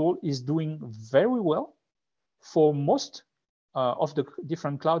my model is doing very well for most of the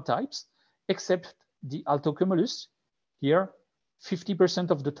different cloud types, except the AutoML. Here,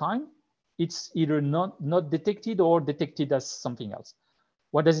 50% of the time, it's either not detected or detected as something else.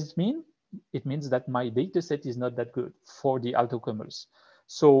 What does it mean? It means that my data set is not that good for the AutoML.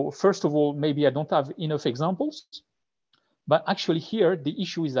 So first of all, maybe I don't have enough examples, but actually here, the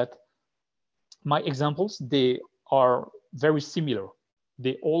issue is that my examples, they are very similar.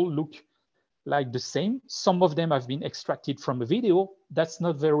 They all look like the same. Some of them have been extracted from a video. That's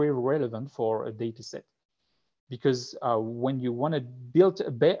not very relevant for a data set. Because when you want to build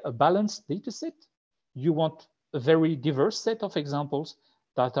a balanced data set, you want a very diverse set of examples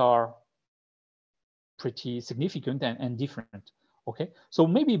that are pretty significant and different, okay? So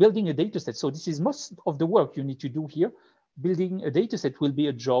maybe building a data set. So this is most of the work you need to do here. Building a data set will be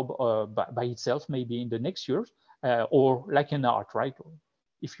a job by itself, maybe in the next year, or like an art, right?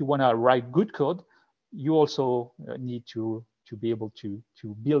 If you want to write good code, you also need to be able to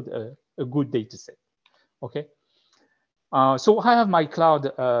build a good data set, okay? So I have my cloud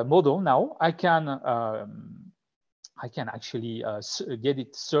model now. I can actually get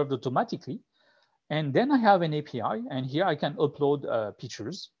it served automatically. And then I have an API, and here I can upload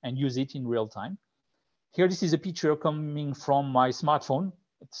pictures and use it in real time. Here, this is a picture coming from my smartphone.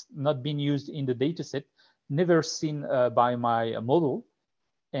 It's not been used in the data set, never seen by my model.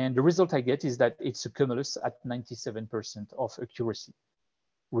 And the result I get is that it's a cumulus at 97% of accuracy.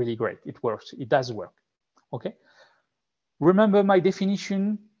 Really great, it works, it does work, okay? Remember my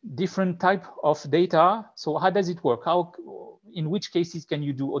definition, different type of data. So how does it work? In which cases can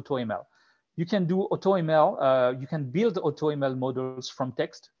you do AutoML? You can do AutoML, you can build AutoML models from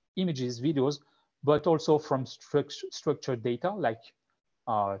text, images, videos, but also from structured data like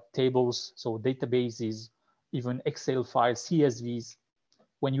tables, so databases, even Excel files, CSVs,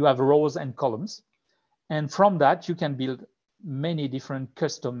 when you have rows and columns. And from that, you can build many different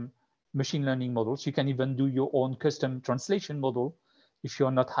custom machine learning models. You can even do your own custom translation model. If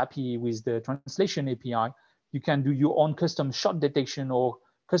you're not happy with the translation API, you can do your own custom shot detection or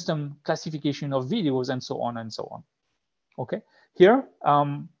custom classification of videos and so on and so on. Okay, here,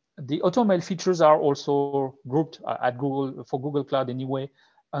 the AutoML features are also grouped at Google, for Google Cloud anyway,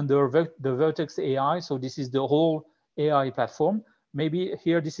 under the Vertex AI. So this is the whole AI platform. Maybe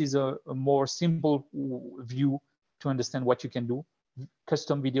here, this is a more simple view to understand what you can do.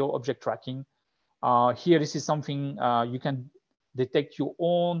 Custom video object tracking. Here, this is something you can detect your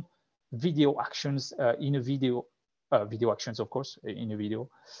own video actions in a video, video actions, of course, in a video.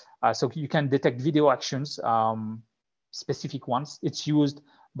 So you can detect video actions, specific ones. It's used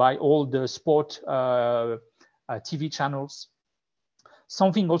by all the sport TV channels.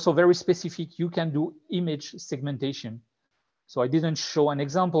 Something also very specific, you can do image segmentation. So I didn't show an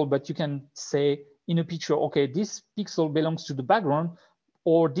example, but you can say in a picture, okay, this pixel belongs to the background,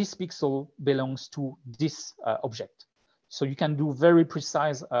 or this pixel belongs to this object. So you can do very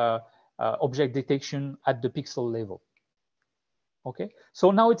precise object detection at the pixel level. Okay,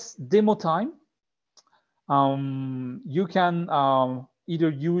 so now it's demo time. You can either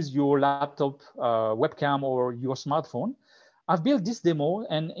use your laptop webcam or your smartphone. I've built this demo,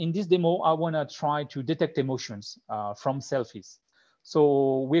 and in this demo, I want to try to detect emotions from selfies.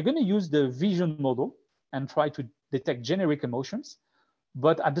 So we're going to use the vision model and try to detect generic emotions.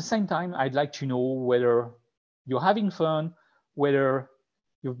 But at the same time, I'd like to know whether you're having fun, whether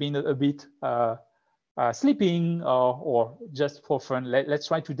you've been a bit sleeping, or just for fun. Let's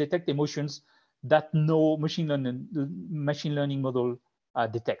try to detect emotions that no machine learning model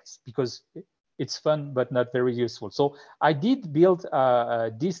detects, because it's fun but not very useful. So I did build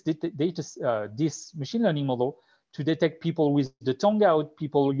this machine learning model to detect people with the tongue out,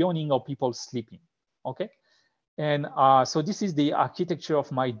 people yawning, or people sleeping. Okay, and so this is the architecture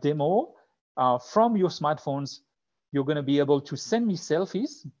of my demo. From your smartphones, you're going to be able to send me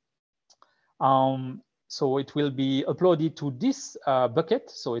selfies. So it will be uploaded to this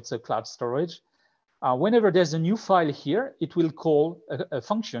bucket. So it's a cloud storage. Whenever there's a new file here, it will call a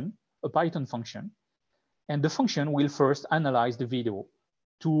function, a Python function. And the function will first analyze the video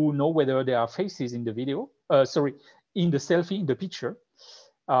to know whether there are faces in the video, in the selfie, in the picture.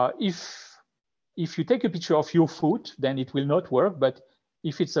 If you take a picture of your foot, then it will not work. But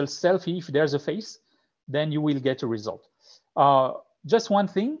if it's a selfie, if there's a face, then you will get a result. Just one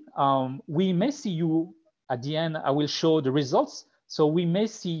thing, we may see you at the end. I will show the results. So we may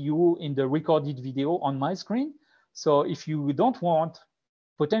see you in the recorded video on my screen. So if you don't want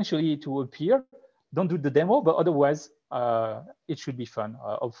potentially to appear, don't do the demo, but otherwise it should be fun,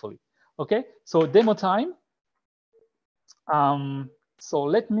 hopefully. Okay, so demo time. So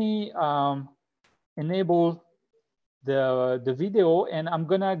let me enable the video, and I'm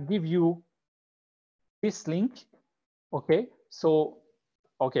gonna give you this link. Okay, so,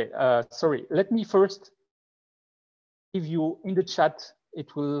 okay, sorry, let me first give you in the chat.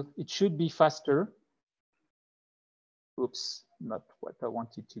 It should be faster. Oops, not what I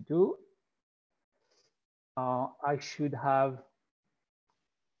wanted to do. I should have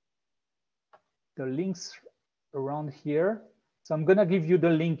the links around here. So I'm gonna give you the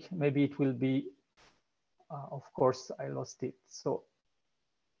link. Maybe it will be, of course, I lost it. So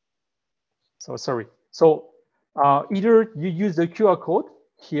sorry. So either you use the QR code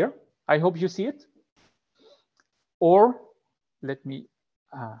here. I hope you see it. Or let me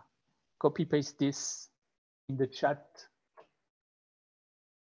copy paste this in the chat.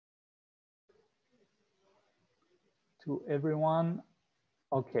 To everyone.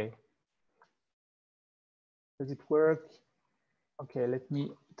 Okay. Does it work? Okay, let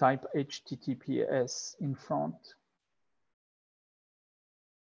me type HTTPS in front.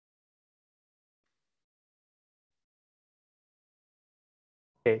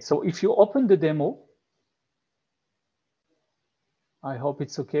 Okay, so if you open the demo, I hope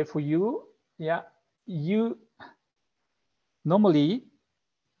it's okay for you. Yeah, you normally,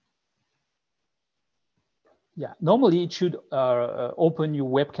 it should open your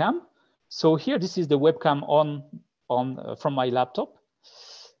webcam. So here, this is the webcam on from my laptop.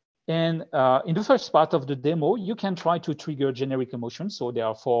 And in the first part of the demo, you can try to trigger generic emotions. So there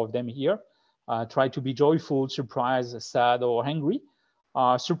are 4 of them here. Try to be joyful, surprised, sad, or angry.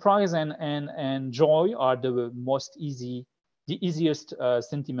 Surprise and joy are the easiest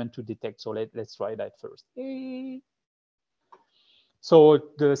sentiment to detect. So let's try that first. So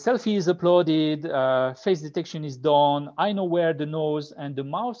the selfie is uploaded, face detection is done. I know where the nose and the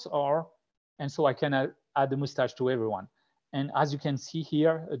mouth are, and so I can add the mustache to everyone. And as you can see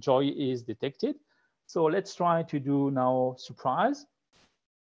here, joy is detected. So let's try to do now surprise.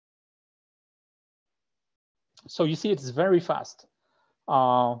 So you see it's very fast.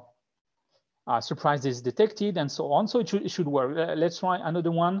 Surprise is detected and so on. So it should work. Let's try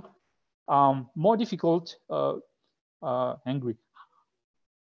another one. More difficult, angry.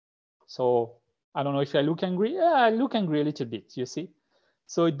 So I don't know if I look angry. Yeah, I look angry a little bit, you see.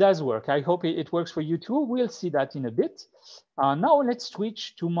 So it does work. I hope it works for you too. We'll see that in a bit. Now let's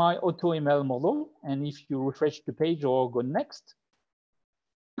switch to my AutoML model. And if you refresh the page or go next,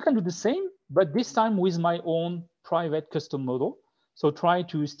 you can do the same, but this time with my own private custom model. So try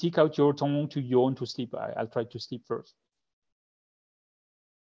to stick out your tongue to yawn to sleep. I'll try to sleep first.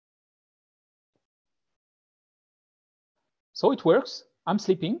 So it works. I'm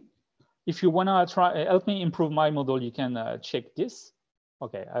sleeping. If you wanna try help me improve my model, you can check this.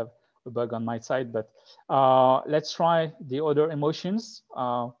 Okay, I have a bug on my side, but let's try the other emotions.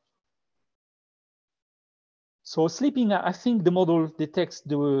 So sleeping, I think the model detects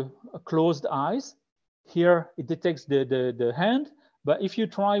the closed eyes. Here it detects the hand, but if you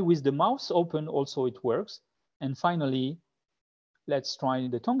try with the mouth open, also it works. And finally, let's try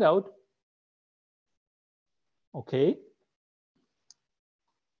the tongue out. Okay.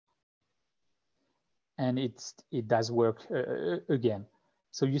 And it does work again.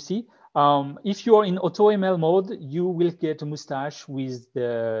 So you see, if you are in AutoML mode, you will get a mustache with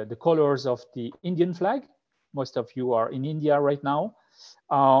the colors of the Indian flag. Most of you are in India right now.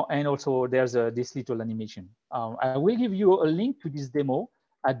 And also there's this little animation. I will give you a link to this demo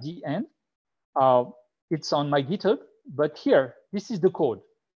at the end. It's on my GitHub, but here, this is the code.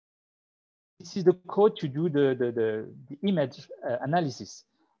 This is the code to do the image analysis.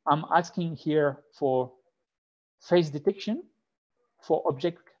 I'm asking here for face detection, for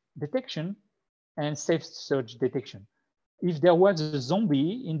object detection, and safe search detection. If there was a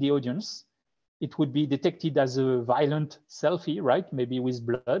zombie in the audience, it would be detected as a violent selfie, right? Maybe with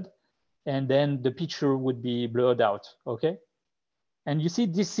blood. And then the picture would be blurred out, okay? And you see,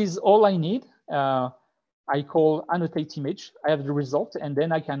 this is all I need. I call annotate image. I have the result, and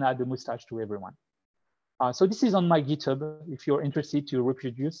then I can add a mustache to everyone. So this is on my GitHub if you're interested to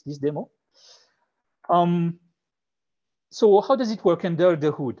reproduce this demo. So how does it work under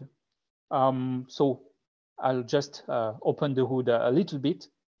the hood? So I'll just open the hood a little bit.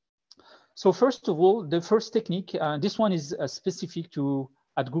 So first of all, the first technique, this one is specific to,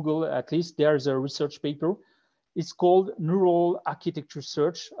 at Google at least, there's a research paper. It's called neural architecture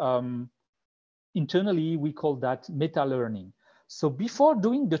search. Internally, we call that meta learning. So before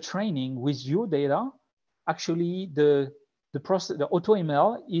doing the training with your data, actually the process, the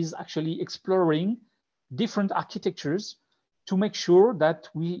AutoML is actually exploring different architectures to make sure that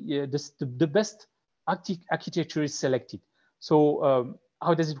the best architecture is selected. So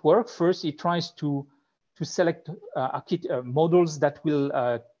how does it work? First, it tries to select models that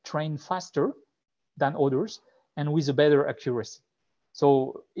will train faster than others and with a better accuracy.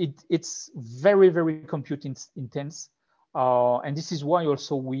 So it's very, very compute intense. And this is why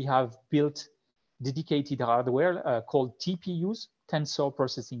also we have built dedicated hardware called TPUs, tensor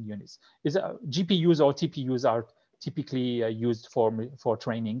processing units. GPUs or TPUs are typically used for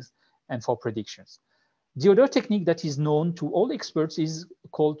trainings and for predictions. The other technique that is known to all experts is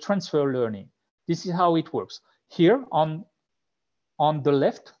called transfer learning. This is how it works. Here on the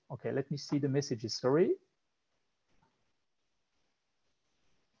left, okay, let me see the messages, sorry.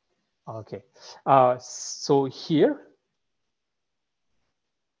 Okay, so here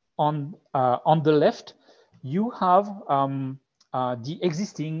on the left, you have the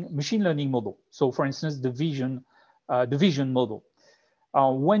existing machine learning model. So for instance, the vision model.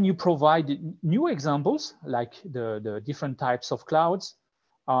 When you provide new examples, like the different types of clouds,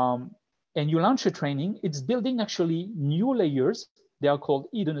 and you launch a training, it's building actually new layers. They are called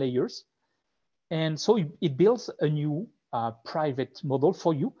hidden layers. And so it builds a new private model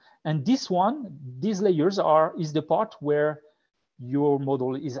for you. And these layers is the part where your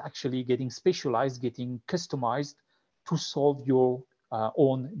model is actually getting specialized, getting customized to solve your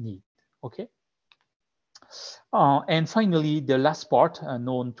own need, okay? And finally, the last part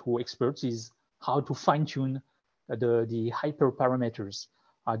known to experts is how to fine-tune the hyperparameters.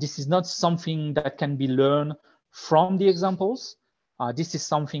 This is not something that can be learned from the examples. This is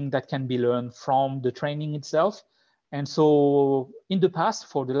something that can be learned from the training itself. And so in the past,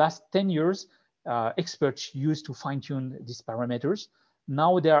 for the last 10 years, experts used to fine-tune these parameters.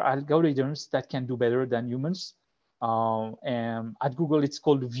 Now there are algorithms that can do better than humans. And at Google, it's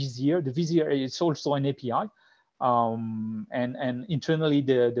called Vizier. The Vizier is also an API. And internally,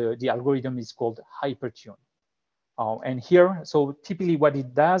 the algorithm is called Hypertune. And here, so typically what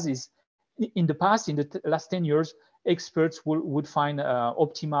it does is, in the past, in the last 10 years, experts would find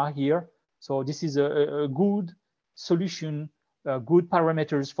optima here. So this is a good solution, good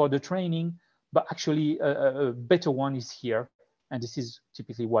parameters for the training, but actually a better one is here. And this is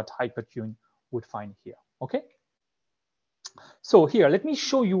typically what Hypertune would find here, okay? So here, let me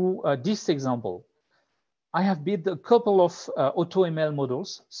show you this example. I have built a couple of AutoML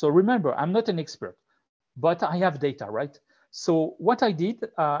models. So remember, I'm not an expert, but I have data, right? So what I did,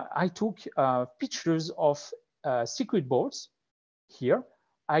 I took pictures of circuit boards here.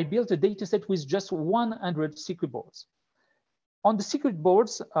 I built a data set with just 100 circuit boards. On the circuit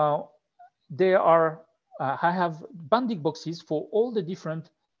boards, I have bounding boxes for all the different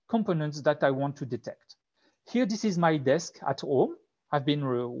components that I want to detect. Here, this is my desk at home. I've been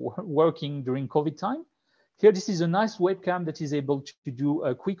working during COVID time. Here, this is a nice webcam that is able to do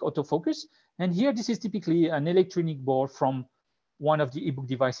a quick autofocus. And here, this is typically an electronic board from one of the ebook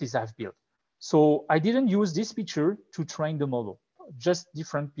devices I've built. So I didn't use this picture to train the model, just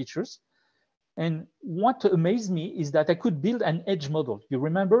different pictures. And what amazed me is that I could build an edge model. You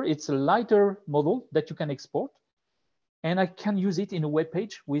remember, it's a lighter model that you can export. And I can use it in a web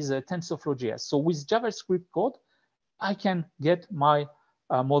page with TensorFlow.js. So with JavaScript code, I can get my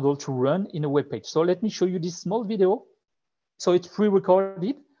model to run in a web page. So let me show you this small video. So it's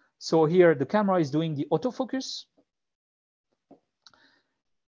pre-recorded. So here the camera is doing the autofocus.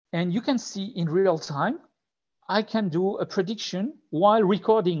 And you can see in real time, I can do a prediction while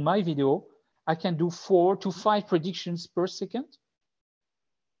recording my video. I can do 4 to 5 predictions per second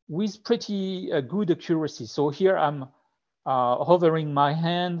with pretty good accuracy. So here I'm hovering my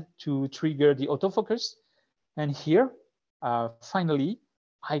hand to trigger the autofocus. And here, finally,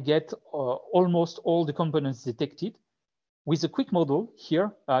 I get almost all the components detected with a quick model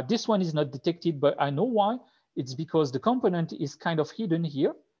here. This one is not detected, but I know why. It's because the component is kind of hidden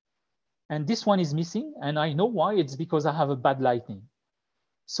here. And this one is missing. And I know why. It's because I have a bad lighting.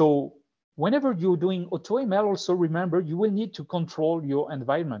 So whenever you're doing AutoML, also remember, you will need to control your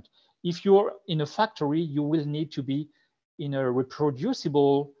environment. If you're in a factory, you will need to be in a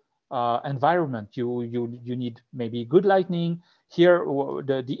reproducible environment. You need maybe good lighting. Here,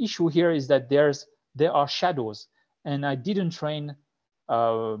 the issue here is that there are shadows. And I didn't train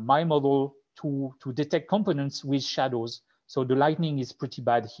my model to detect components with shadows. So the lighting is pretty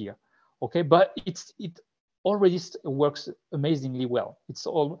bad here. Okay, but it already works amazingly well.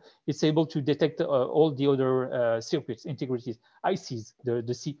 It's able to detect all the other circuits, integrities, ICs.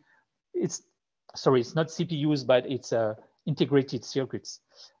 It's not CPUs, but it's integrated circuits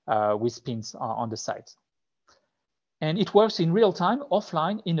with pins on the sides. And it works in real time,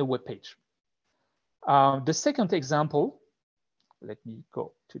 offline, in a web page. The second example, let me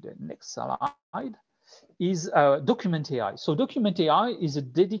go to the next slide, is Document AI. So Document AI is a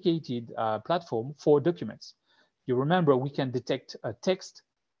dedicated platform for documents. You remember, we can detect text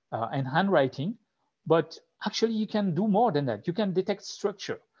and handwriting, but actually you can do more than that. You can detect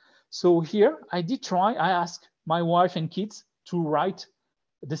structure. So here I asked my wife and kids to write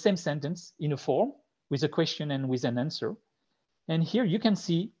the same sentence in a form with a question and with an answer. And here you can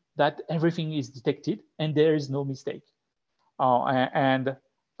see that everything is detected and there is no mistake. And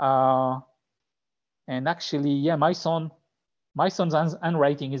actually, yeah, my son's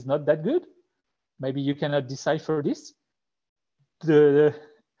handwriting is not that good. Maybe you cannot decipher this. The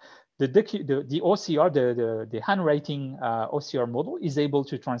OCR, the handwriting OCR model is able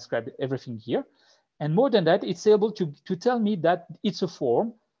to transcribe everything here. And more than that, it's able to tell me that it's a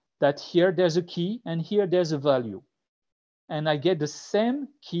form, that here there's a key and here there's a value. And I get the same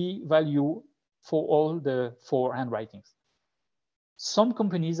key value for all the 4 handwritings. Some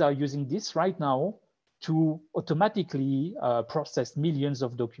companies are using this right now to automatically process millions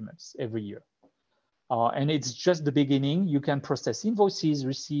of documents every year. And it's just the beginning. You can process invoices,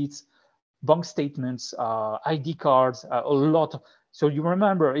 receipts, bank statements, ID cards, a lot. So you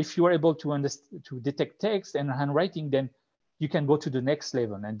remember, if you are able to detect text and handwriting, then you can go to the next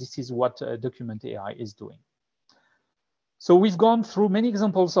level. And this is what Document AI is doing. So we've gone through many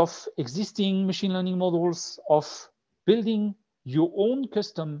examples of existing machine learning models, of building your own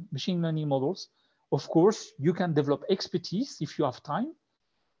custom machine learning models. Of course, you can develop expertise if you have time,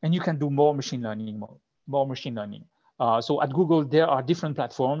 and you can do more machine learning. So at Google, there are different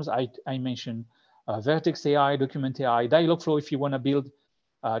platforms. I mentioned Vertex AI, Document AI, Dialogflow if you want to build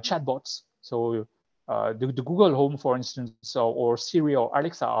chatbots. So the Google Home, for instance, or Siri or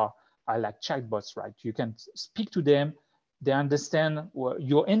Alexa are like chatbots, right? You can speak to them. They understand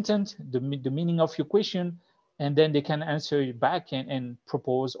your intent, the meaning of your question, and then they can answer you back and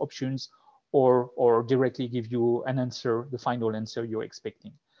propose options or directly give you an answer, the final answer you're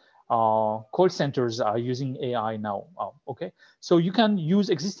expecting. Call centers are using AI now. Okay, so you can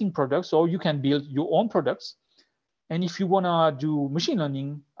use existing products or you can build your own products. And if you want to do machine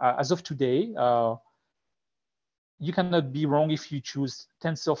learning as of today, you cannot be wrong if you choose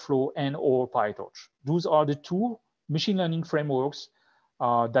TensorFlow and or PyTorch. Those are the 2 machine learning frameworks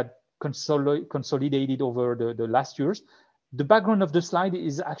that consolidated over the last years. The background of the slide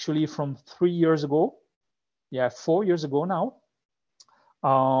is actually from 3 years ago. Yeah, 4 years ago now.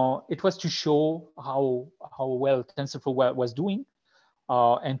 It was to show how well TensorFlow was doing,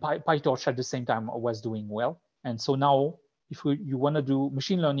 and PyTorch at the same time was doing well. And so now, if you want to do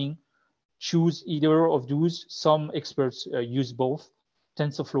machine learning, choose either of those. Some experts use both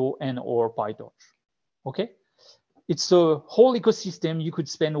TensorFlow and or PyTorch. Okay, it's a whole ecosystem. You could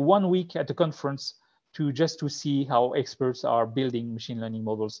spend 1 week at a conference just to see how experts are building machine learning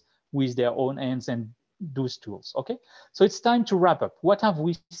models with their own hands and those tools. Okay, so it's time to wrap up. What have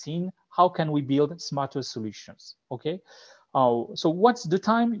we seen? How can we build smarter solutions? Okay, so what's the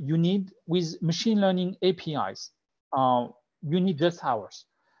time you need with machine learning APIs? You need just hours.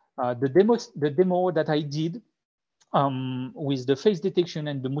 The demo that I did with the face detection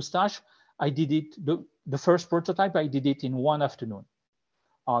and the mustache, I did it, the first prototype, I did it in 1 afternoon.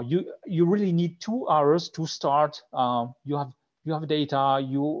 You really need 2 hours to start. You have data,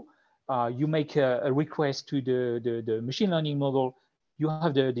 you make a request to the machine learning model, you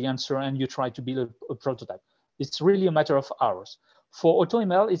have the answer, and you try to build a prototype. It's really a matter of hours. For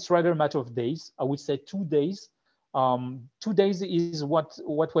AutoML, it's rather a matter of days. I would say 2 days. 2 days is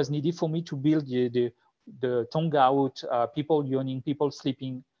what was needed for me to build the tongue out, people yawning, people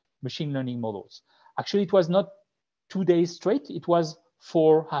sleeping machine learning models. Actually, it was not 2 days straight. It was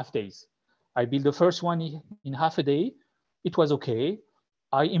 4 half days. I built the first one in half a day. It was okay.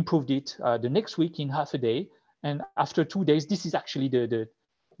 I improved it the next week in half a day. And after 2 days, this is actually the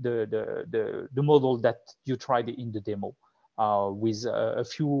model that you tried in the demo with a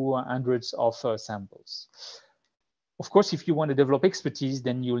few hundreds of samples. Of course, if you want to develop expertise,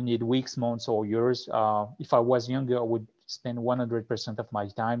 then you'll need weeks, months, or years. If I was younger, I would spend 100% of my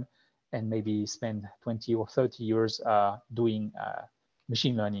time and maybe spend 20 or 30 years doing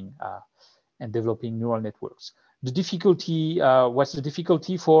machine learning and developing neural networks. The difficulty, what's the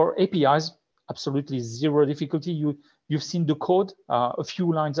difficulty for APIs? Absolutely zero difficulty. You've seen the code. A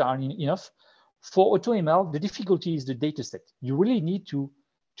few lines are enough. For AutoML, the difficulty is the data set. You really need to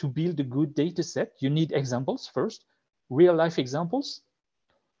build a good data set. You need examples first, real life examples.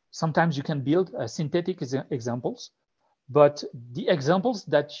 Sometimes you can build synthetic examples, but the examples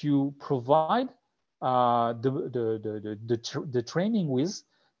that you provide the training with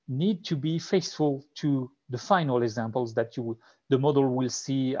need to be faithful to the final examples that the model will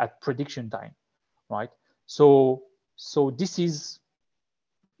see at prediction time, right? So this is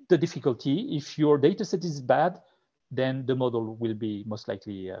the difficulty. If your data set is bad, then the model will be most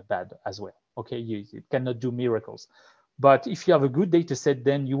likely bad as well. Okay, it cannot do miracles. But if you have a good data set,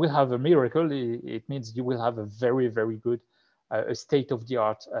 then you will have a miracle. It means you will have a very, very good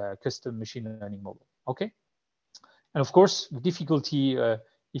state-of-the-art custom machine learning model. Okay, and of course, difficulty.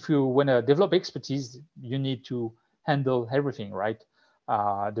 If you want to develop expertise, you need to handle everything, right?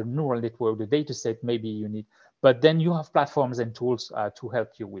 The neural network, the data set, maybe you need, but then you have platforms and tools to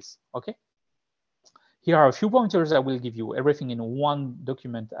help you with. Okay. Here are a few pointers. I will give you everything in one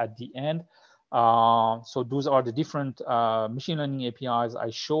document at the end. So those are the different machine learning APIs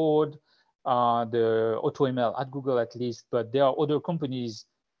I showed, the AutoML at Google at least, but there are other companies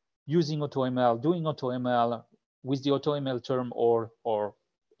using AutoML, doing AutoML with the AutoML term or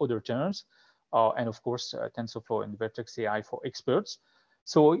other terms, and of course TensorFlow and Vertex AI for experts.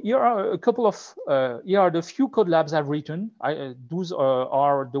 So here are a couple of, here are the few code labs I've written. Those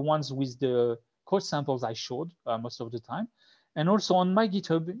are the ones with the code samples I showed most of the time. And also on my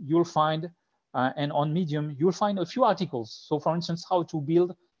GitHub, you'll find, and on Medium, you'll find a few articles. So for instance, how to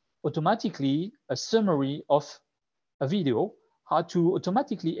build automatically a summary of a video, how to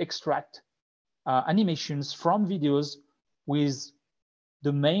automatically extract animations from videos with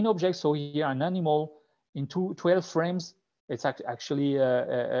the main object. So here an animal in 12 frames. It's actually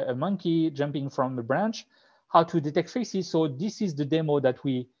a monkey jumping from a branch. How to detect faces. So this is the demo that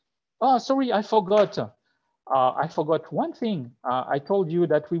we, oh, sorry, I forgot. I forgot one thing. I told you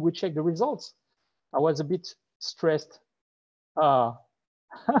that we would check the results. I was a bit stressed.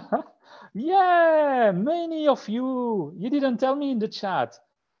 Yeah, many of you didn't tell me in the chat.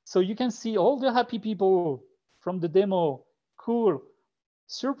 So you can see all the happy people from the demo. Cool.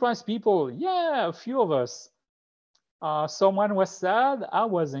 Surprise people. Yeah, a few of us. Someone was sad, I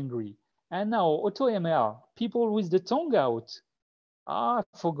was angry. And now AutoML, people with the tongue out. I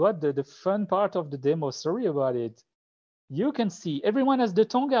forgot the fun part of the demo. Sorry about it. You can see everyone has the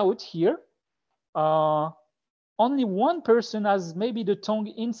tongue out here. Only one person has maybe the tongue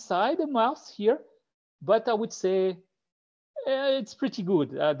inside the mouth here, but I would say it's pretty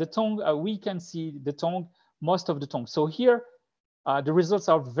good. The tongue, we can see the tongue, most of the tongue. So here, The results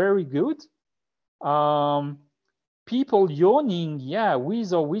are very good. People yawning, yeah,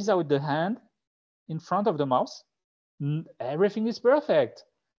 with or without the hand in front of the mouse. Everything is perfect.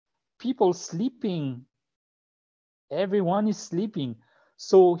 People sleeping, everyone is sleeping.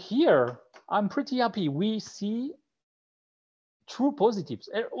 So here, I'm pretty happy. We see true positives.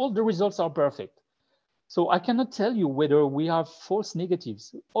 All the results are perfect. So I cannot tell you whether we have false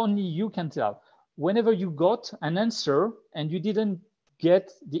negatives. Only you can tell. Whenever you got an answer and you didn't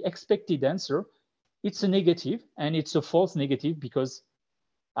get the expected answer, it's a negative, and it's a false negative because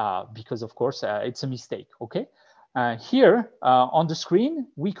of course, it's a mistake, okay? Here on the screen,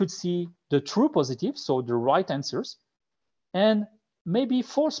 we could see the true positives, so the right answers, and maybe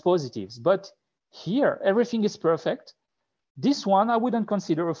false positives. But here, everything is perfect. This one, I wouldn't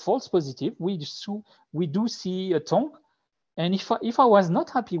consider a false positive. We do see a tongue. And if I was not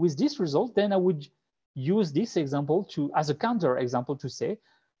happy with this result, then I would use this example as a counter example to say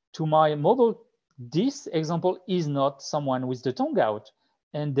to my model, this example is not someone with the tongue out.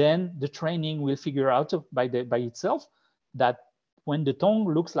 And then the training will figure out by itself that when the tongue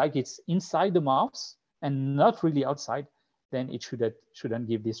looks like it's inside the mouse and not really outside, then it shouldn't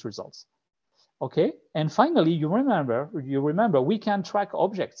give these results. Okay, and finally, you remember we can track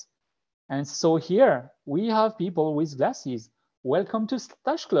objects. And so here we have people with glasses. Welcome to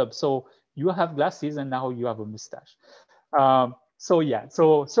Stash Club. So you have glasses and now you have a mustache. So yeah,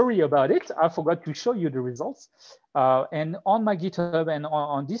 so sorry about it. I forgot to show you the results. And on my GitHub and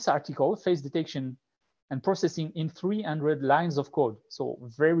on this article, face detection and processing in 300 lines of code. So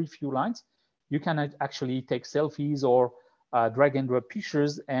very few lines. You can actually take selfies or drag and drop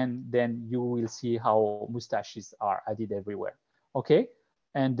pictures, and then you will see how mustaches are added everywhere. Okay,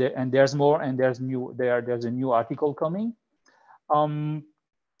 and there's more, and there's a new article coming.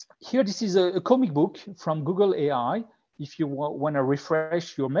 Here, this is a comic book from Google AI. If you want to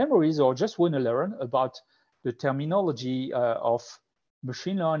refresh your memories or just want to learn about the terminology of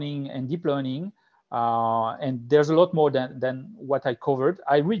machine learning and deep learning, and there's a lot more than what I covered.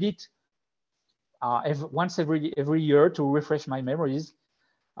 I read it once every year to refresh my memories.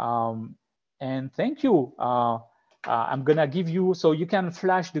 And thank you. I'm gonna give you, so you can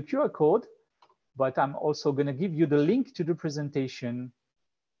flash the QR code, but I'm also gonna give you the link to the presentation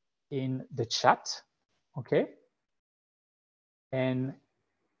in the chat, okay? And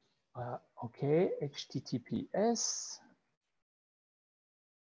okay, HTTPS,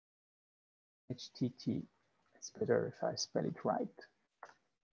 it's better if I spell it right.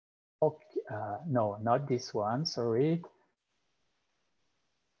 Okay, no, not this one, sorry.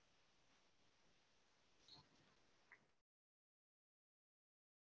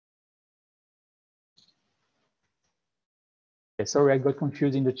 Okay, sorry, I got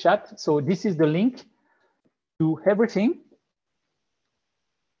confused in the chat. So this is the link to everything.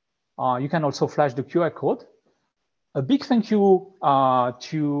 You can also flash the QR code. A big thank you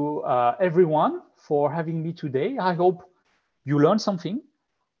to everyone for having me today. I hope you learned something.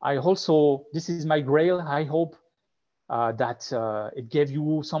 I also, this is my grail. I hope that it gave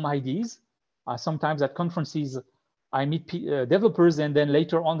you some ideas. Sometimes at conferences, I meet developers, and then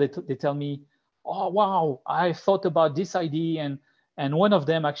later on they tell me, oh, wow, I thought about this idea. And one of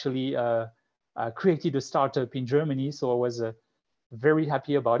them actually created a startup in Germany. So I was very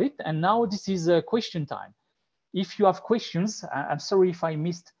happy about it. And now this is question time. If you have questions, I'm sorry if I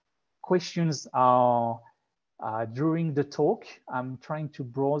missed questions during the talk. I'm trying to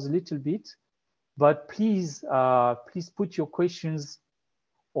browse a little bit, but please put your questions,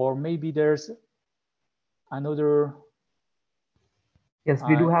 or maybe there's another. Yes,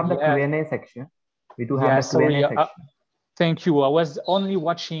 we do have the Q&A section. We do have the Q&A section. Thank you. I was only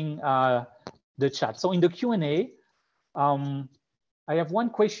watching the chat. So in the Q&A, I have one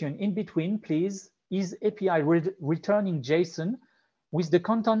question in between, please. Is API returning JSON with the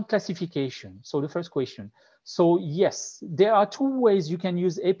content classification? So the first question. So yes, there are two ways you can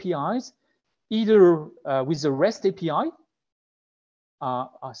use APIs, either with a REST API.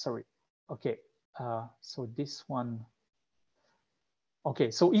 Sorry. Okay. So this one.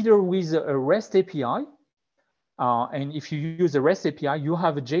 Okay. So either with a REST API, and if you use a REST API, you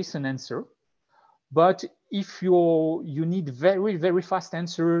have a JSON answer. But if you need very, very fast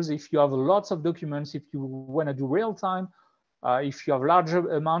answers, if you have lots of documents, if you want to do real time, if you have larger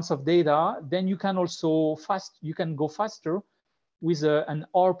amounts of data, then you can also go faster with an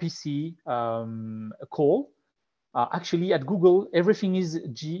RPC call. Actually, at Google, everything is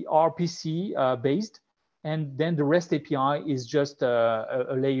gRPC based, and then the REST API is just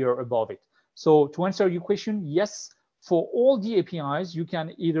a layer above it. So to answer your question, yes, for all the APIs, you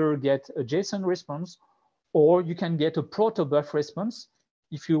can either get a JSON response or you can get a protobuf response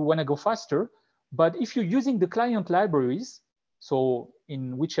if you want to go faster. But if you're using the client libraries, so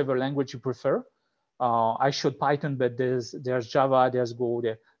in whichever language you prefer, I showed Python, but there's Java, there's Go,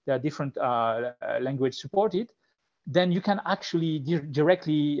 there are different language supported, then you can actually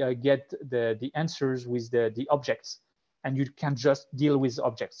directly get the answers with the objects, and you can just deal with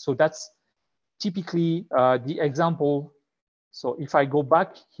objects. So that's typically the example. So if I go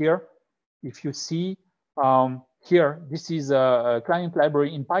back here, if you see here, this is a client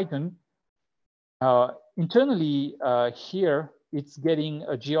library in Python. Internally here, it's getting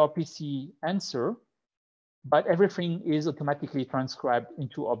a gRPC answer, but everything is automatically transcribed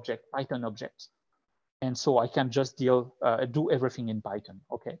into Python objects. And so I can just do everything in Python,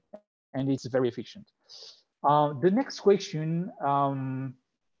 okay? And it's very efficient. The next question,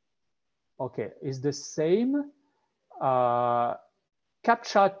 okay, is the same.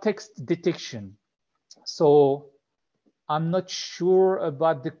 CAPTCHA text detection. So I'm not sure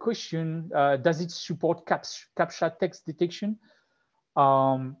about the question. Does it support CAPTCHA text detection?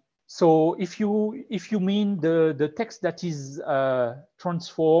 So if you mean the text that is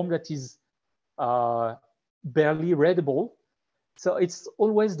transformed, that is barely readable, so it's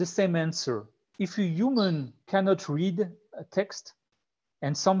always the same answer. If a human cannot read a text,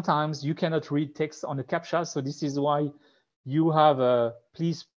 and sometimes you cannot read text on a CAPTCHA, so this is why you have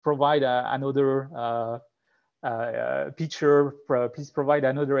please provide another picture, please provide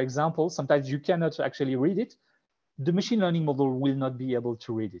another example. Sometimes you cannot actually read it. The machine learning model will not be able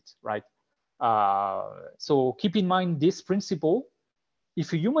to read it, right? So keep in mind this principle.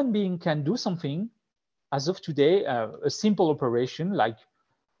 If a human being can do something, as of today, a simple operation like,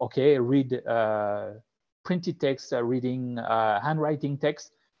 okay, read printed text, reading handwriting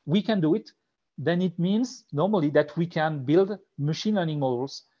text, we can do it. Then it means normally that we can build machine learning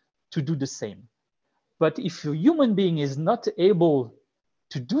models to do the same. But if a human being is not able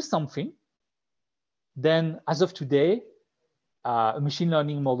to do something, then as of today, a machine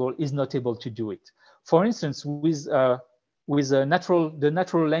learning model is not able to do it. For instance, with the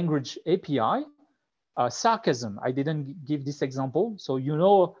natural language API, sarcasm, I didn't give this example. So you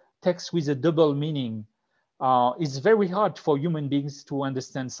know, text with a double meaning, it's very hard for human beings to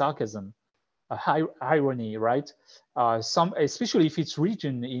understand sarcasm, irony, right? Especially if it's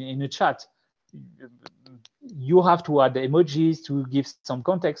written in a chat, you have to add the emojis to give some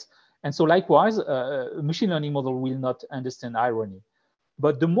context. And so likewise, a machine learning model will not understand irony.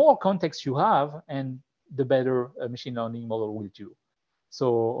 But the more context you have, and the better a machine learning model will do.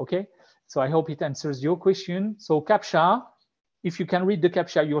 So, okay. So I hope it answers your question. So CAPTCHA, if you can read the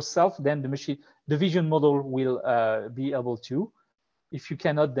CAPTCHA yourself, then the vision model will be able to. If you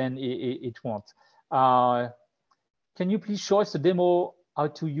cannot, then it won't. Can you please show us a demo how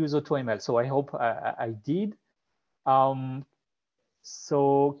to use AutoML? So I hope I did.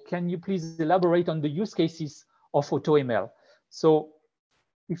 So can you please elaborate on the use cases of AutoML? So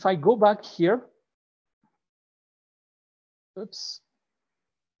if I go back here, oops.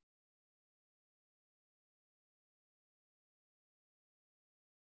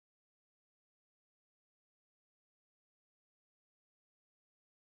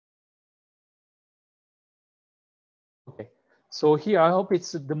 Okay, so here I hope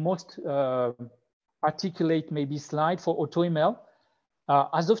it's the most articulate maybe slide for AutoML.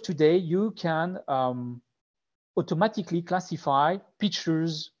 As of today, you can automatically classify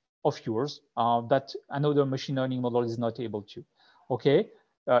pictures of yours that another machine learning model is not able to. Okay,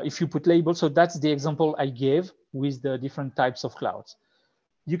 if you put labels, so that's the example I gave with the different types of clouds.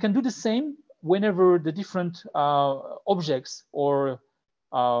 You can do the same whenever the different objects or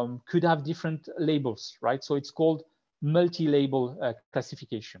could have different labels, right? So it's called multi-label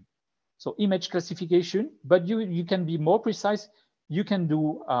classification. So image classification, but you can be more precise. You can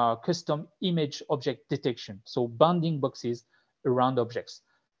do custom image object detection. So bounding boxes around objects.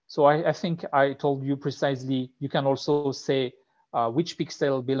 So I think I told you precisely, you can also say which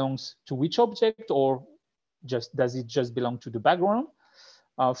pixel belongs to which object, or does it just belong to the background?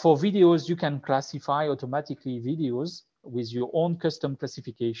 For videos, you can classify automatically videos with your own custom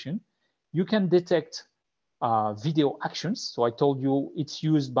classification. You can detect video actions. So I told you it's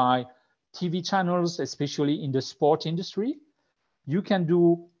used by TV channels, especially in the sport industry. You can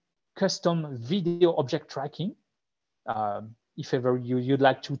do custom video object tracking. If ever you'd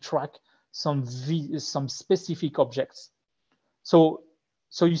like to track some specific objects. So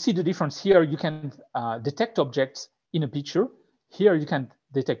you see the difference here. You can detect objects in a picture. Here you can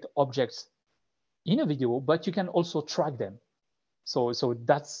detect objects in a video, but you can also track them. So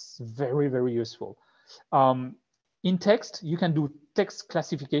that's very, very useful. In text, you can do text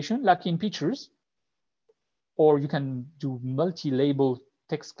classification, like in pictures. or you can do multi-label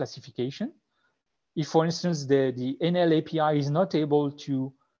text classification. If, for instance, the NL API is not able to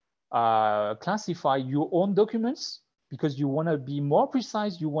classify your own documents because you want to be more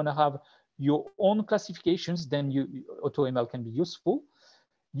precise, you want to have your own classifications, then AutoML can be useful.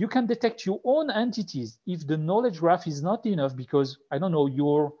 You can detect your own entities if the knowledge graph is not enough because, I don't know,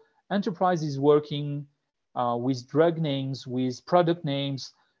 your enterprise is working with drug names, with product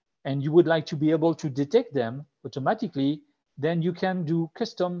names, and you would like to be able to detect them automatically, then you can do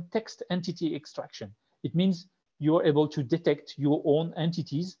custom text entity extraction. It means you're able to detect your own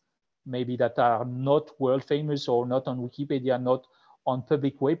entities, maybe that are not world famous or not on Wikipedia, not on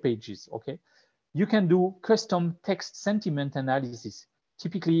public web pages, okay? You can do custom text sentiment analysis.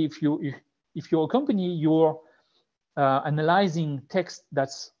 Typically, if you're a company, you're analyzing text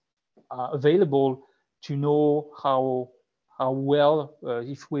that's available to know how well,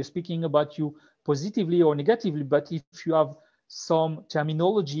 if we're speaking about you positively or negatively, but if you have some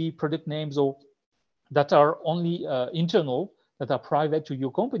terminology, product names, or that are only internal, that are private to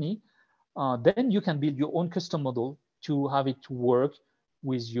your company, then you can build your own custom model to have it work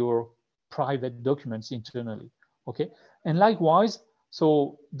with your private documents internally, okay? And likewise,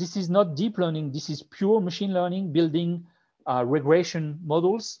 so this is not deep learning, this is pure machine learning, building regression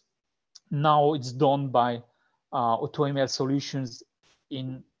models. Now it's done by AutoML solutions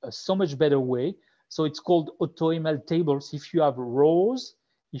in a so much better way. So it's called AutoML tables. If you have rows,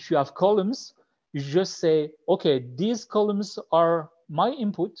 if you have columns, you just say, okay, these columns are my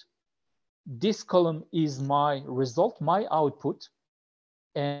input, this column is my result, my output,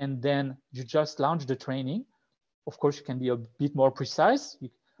 and then you just launch the training. Of course, you can be a bit more precise,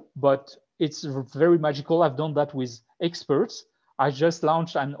 but it's very magical. I've done that with experts. I just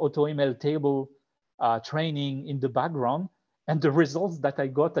launched an AutoML table training in the background, and the results that I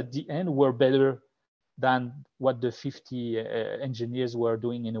got at the end were better than what the 50 engineers were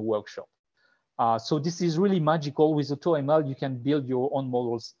doing in a workshop. So this is really magical. With AutoML, you can build your own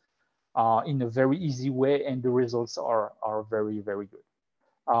models in a very easy way, and the results are very, very good.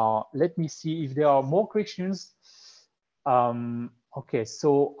 Let me see if there are more questions. Okay,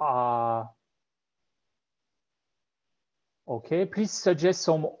 so okay, please suggest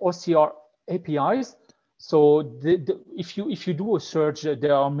some OCR APIs. So if you do a search,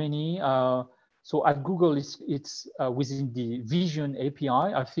 there are many. So at Google, it's within the Vision API.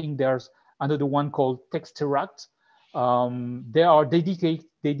 I think there's another one called Texteract. There are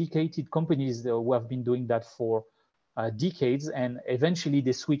dedicated companies who have been doing that for decades, and eventually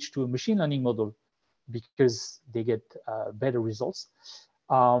they switch to a machine learning model because they get better results.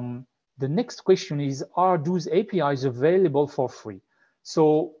 The next question is, are those APIs available for free?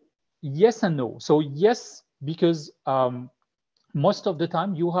 So yes and no. So yes, because most of the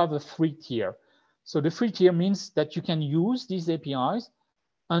time you have a free tier. So the free tier means that you can use these APIs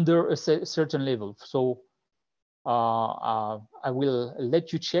under a certain level. So I will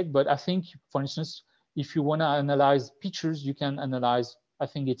let you check, but I think, for instance, if you want to analyze pictures, you can analyze, I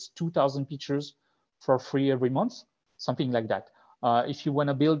think it's 2,000 pictures for free every month, something like that. If you want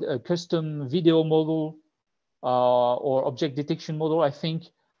to build a custom video model or object detection model, I think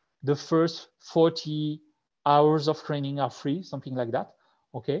the first 40 hours of training are free, something like that.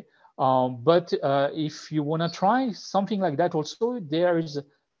 Okay. But if you want to try something like that also, there is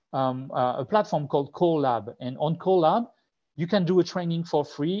a platform called Colab. And on Colab, you can do a training for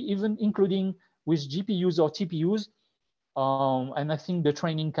free, even including with GPUs or TPUs. And I think the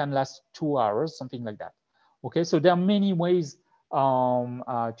training can last 2 hours, something like that. Okay, so there are many ways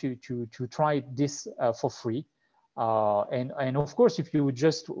to try this for free. And of course, if you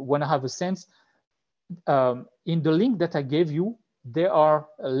just want to have a sense, in the link that I gave you, there are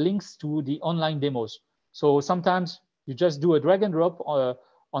links to the online demos. So sometimes you just do a drag and drop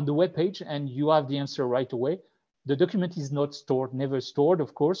on the web page and you have the answer right away. The document is not stored, never stored,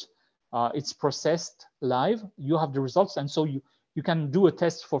 of course. It's processed live. You have the results, and so you can do a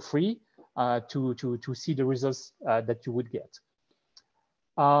test for free to see the results that you would get.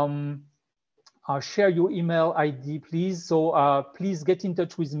 I'll share your email ID, please. So please get in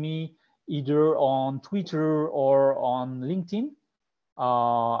touch with me either on Twitter or on LinkedIn.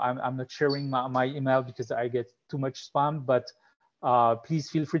 I'm not sharing my email because I get too much spam, but please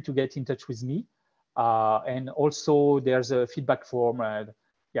feel free to get in touch with me. And also there's a feedback form.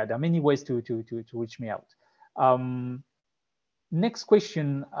 Yeah, there are many ways to reach me out. Next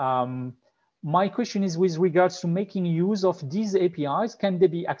question. My question is with regards to making use of these APIs. Can they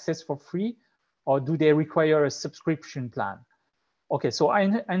be accessed for free, or do they require a subscription plan? Okay, so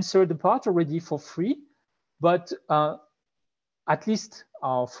I answered the part already for free, but at least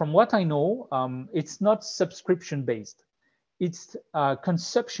from what I know, it's not subscription based. It's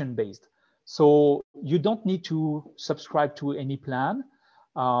consumption based. So you don't need to subscribe to any plan.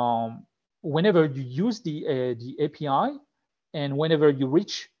 Um, Whenever you use the API and whenever you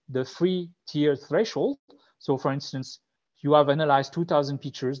reach the free tier threshold, so for instance, you have analyzed 2,000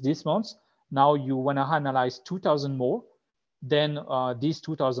 pictures this month, now you want to analyze 2,000 more, then these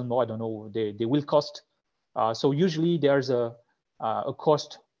 2,000 more, I don't know, they will cost. So usually there's a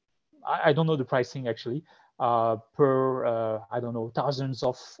cost, I don't know the pricing actually, per, I don't know, thousands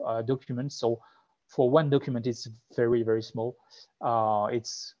of documents. So for one document, it's very, very small.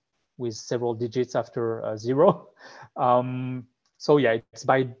 It's with several digits after zero. So yeah, it's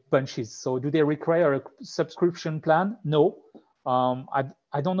by bunches. So do they require a subscription plan? No.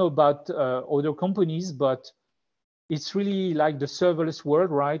 I don't know about other companies, but it's really like the serverless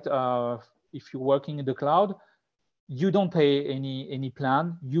world, right? If you're working in the cloud, you don't pay any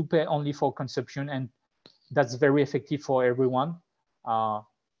plan. You pay only for consumption, and that's very effective for everyone.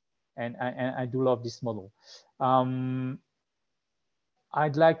 And I do love this model.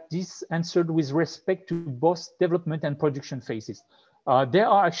 I'd like this answered with respect to both development and production phases. There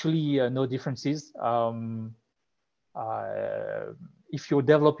are actually no differences. If you're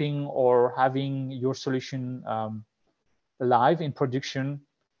developing or having your solution live in production,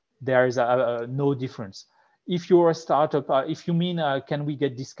 there is no difference. If you're a startup, if you mean, can we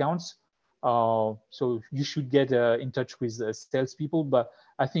get discounts? So you should get in touch with salespeople. But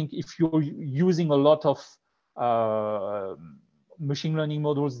I think if you're using a lot of machine learning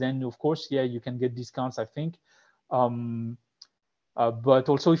models, then of course, yeah, you can get discounts, I think. But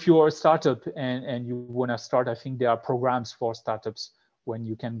also if you're a startup and you want to start, I think there are programs for startups when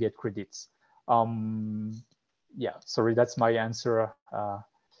you can get credits. Yeah, sorry, that's my answer.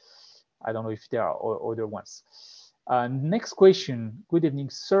 I don't know if there are other ones. Next question. Good evening,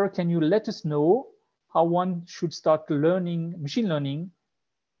 sir. Can you let us know how one should start learning machine learning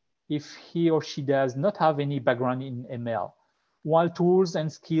if he or she does not have any background in ML, while tools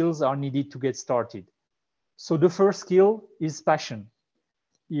and skills are needed to get started? So the first skill is passion.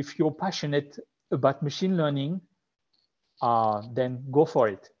 If you're passionate about machine learning, then go for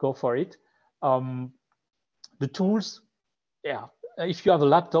it. Go for it. The tools, yeah. If you have a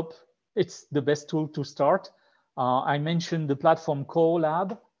laptop, it's the best tool to start. I mentioned the platform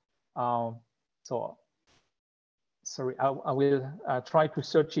Colab. So, sorry, I will try to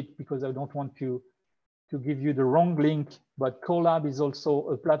search it because I don't want to give you the wrong link. But Colab is also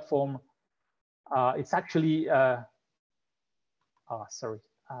a platform. It's actually, sorry,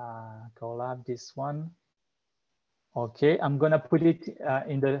 Colab, this one. Okay, I'm gonna put it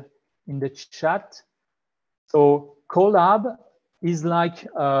in the chat. So Colab is like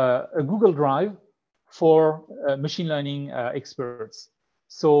a Google Drive for machine learning experts.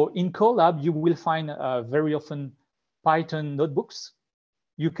 So in Colab, you will find very often Python notebooks.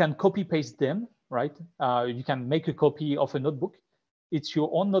 You can copy paste them, right? You can make a copy of a notebook. It's your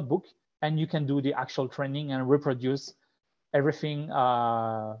own notebook, and you can do the actual training and reproduce everything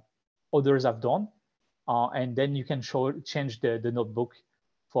others have done. And then you can change the notebook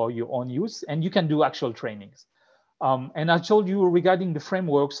for your own use, and you can do actual trainings. And I told you regarding the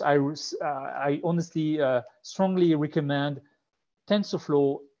frameworks, I honestly strongly recommend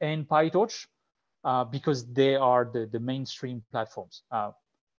TensorFlow and PyTorch because they are the mainstream platforms.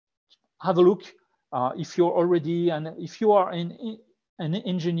 Have a look. If you're already, and if you are an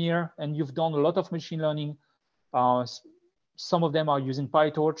engineer and you've done a lot of machine learning, some of them are using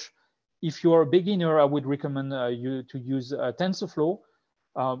PyTorch. If you're a beginner, I would recommend you to use TensorFlow.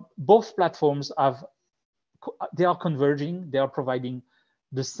 Both platforms they are converging. They are providing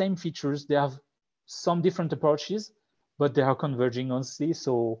the same features. They have some different approaches, but they are converging honestly.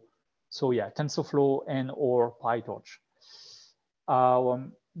 So yeah, TensorFlow and or PyTorch.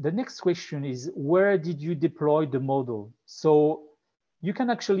 The next question is, where did you deploy the model? So you can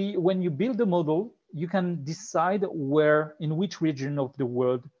actually, when you build the model, you can decide in which region of the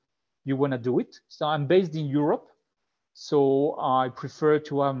world you want to do it. So I'm based in Europe. So I prefer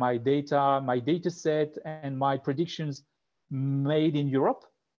to have my data set and my predictions made in Europe.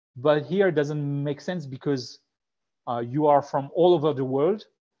 But here it doesn't make sense because you are from all over the world.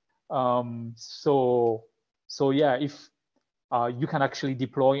 So yeah, if you can actually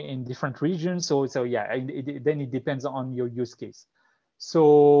deploy in different regions. So yeah, then it depends on your use case.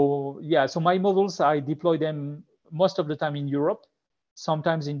 So yeah, so my models, I deploy them most of the time in Europe,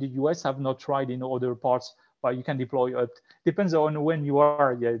 sometimes in the US. I've not tried in other parts, but you can deploy up. Depends on when you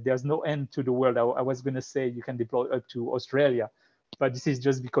are. Yeah, there's no end to the world. I was going to say you can deploy up to Australia, but this is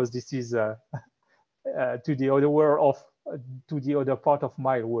just because this is to the other world of to the other part of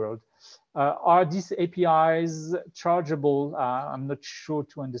my world. Are these APIs chargeable? I'm not sure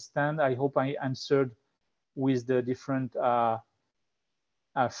to understand. I hope I answered with the different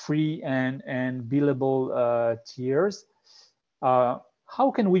free and billable tiers.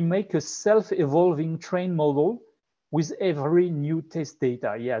 How can we make a self-evolving train model with every new test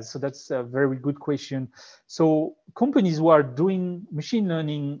data? Yeah, so that's a very good question. So companies who are doing machine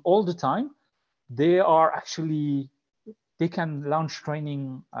learning all the time, they can launch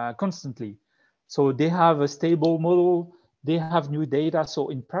training constantly. So they have a stable model, they have new data. So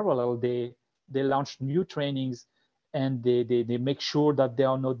in parallel, they launch new trainings, and they make sure that they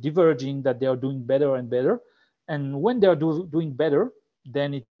are not diverging, that they are doing better and better. And when they are doing better,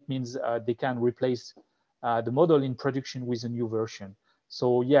 then it means they can replace the model in production with a new version.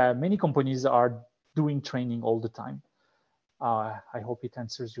 So yeah, many companies are doing training all the time. I hope it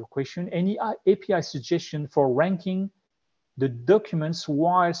answers your question. Any API suggestion for ranking the documents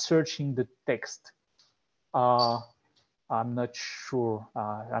while searching the text? I'm not sure.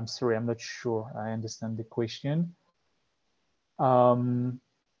 I'm sorry, I'm not sure I understand the question.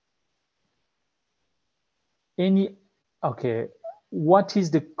 Okay, what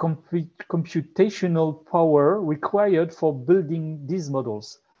is the computational power required for building these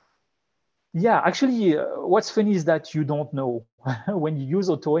models? Yeah, actually, what's funny is that you don't know. When you use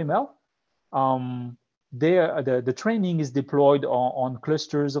AutoML, the training is deployed on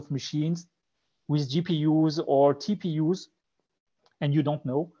clusters of machines with GPUs or TPUs, and you don't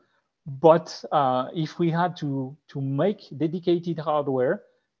know. But if we had to make dedicated hardware,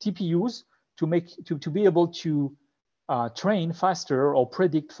 TPUs, to be able to train faster or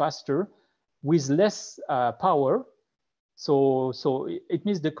predict faster with less power, so it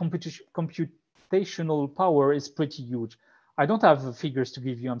means the computational power is pretty huge. I don't have figures to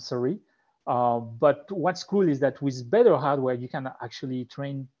give you, I'm sorry. But what's cool is that with better hardware, you can actually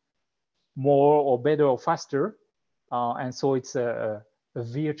train more or better or faster. And so it's a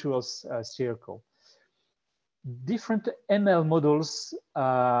virtuous circle. Different ML models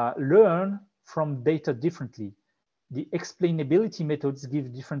learn from data differently. The explainability methods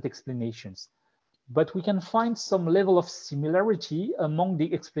give different explanations, but we can find some level of similarity among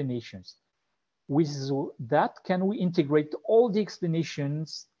the explanations. With that, can we integrate all the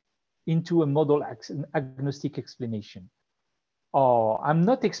explanations into a model agnostic explanation? Oh, I'm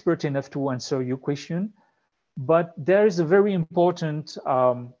not expert enough to answer your question, but there is a very important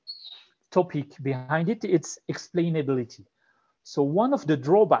topic behind it. It's explainability. So one of the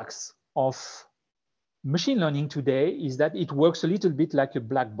drawbacks of machine learning today is that it works a little bit like a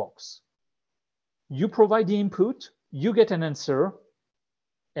black box. You provide the input, you get an answer,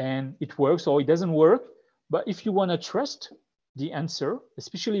 and it works or it doesn't work. But if you want to trust the answer,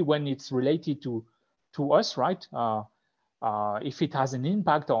 especially when it's related to us, right? If it has an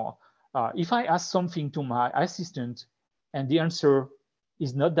impact on, if I ask something to my assistant and the answer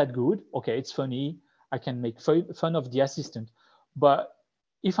is not that good, okay, it's funny, I can make fun of the assistant. But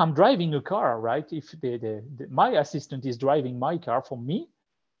if I'm driving a car, right, if my assistant is driving my car for me,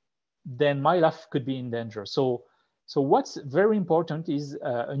 then my life could be in danger. So what's very important is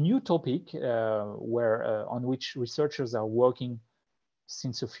a new topic on which researchers are working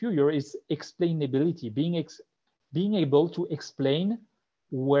since a few years is explainability, being able to explain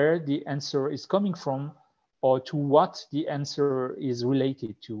where the answer is coming from or to what the answer is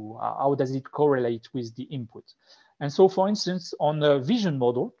related to. How does it correlate with the input? And so, for instance, on a vision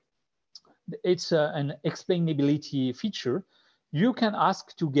model, it's an explainability feature. You can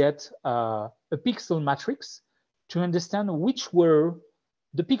ask to get a pixel matrix to understand which were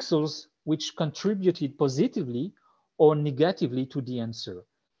the pixels which contributed positively or negatively to the answer.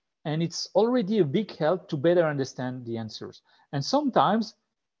 And it's already a big help to better understand the answers. And sometimes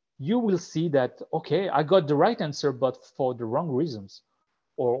you will see that, okay, I got the right answer, but for the wrong reasons.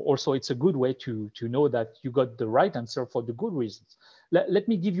 Or also it's a good way to know that you got the right answer for the good reasons. Let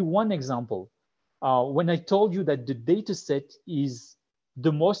me give you one example. When I told you that the data set is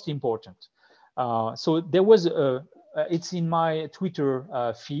the most important. So there was, it's in my Twitter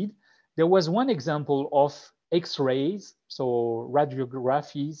feed, there was one example of X-rays, so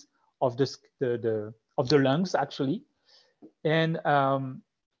radiographies of the lungs actually. And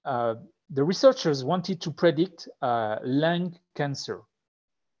the researchers wanted to predict lung cancer.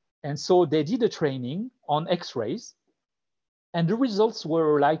 And so they did a training on X-rays, and the results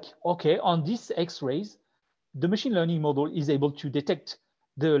were like, okay, on these X-rays, the machine learning model is able to detect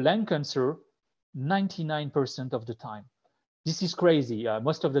the lung cancer 99% of the time. This is crazy.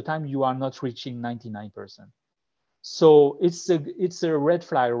 Most of the time, you are not reaching 99%. So it's a red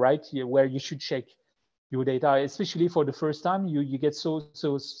flag, right? Where you should check. your data, especially for the first time, you get so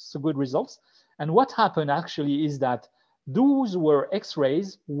good results. And what happened actually is that those were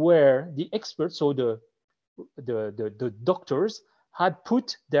X-rays where the experts, so the doctors, had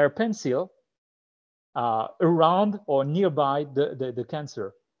put their pencil around or nearby the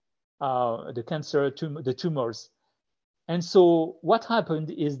cancer, the tumors. And so what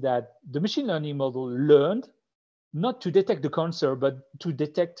happened is that the machine learning model learned not to detect the cancer, but to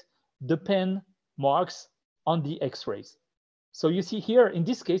detect the pen marks on the X-rays. So you see here, in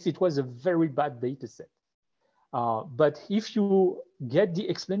this case, it was a very bad data set. But if you get the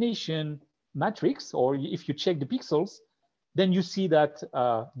explanation matrix, or if you check the pixels, then you see that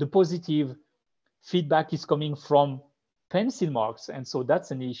the positive feedback is coming from pencil marks. And so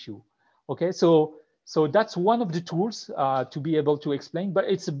that's an issue. Okay, so that's one of the tools to be able to explain, but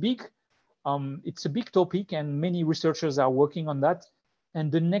it's a big topic and many researchers are working on that. And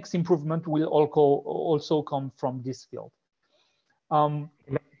the next improvement will also come from this field.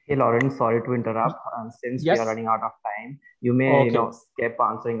 Hey, Lauren, sorry to interrupt. Since we are Yes. running out of time, you may skip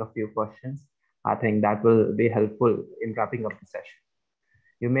answering a few questions. I think that will be helpful in wrapping up the session.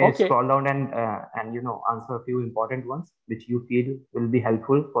 You may scroll down and answer a few important ones which you feel will be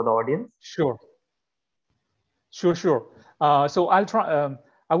helpful for the audience. Sure. So I'll try.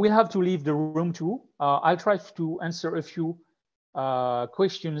 I will have to leave the room too. I'll try to answer a few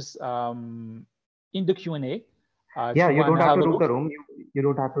questions in the Q&A. Yeah, you don't have to leave the room. You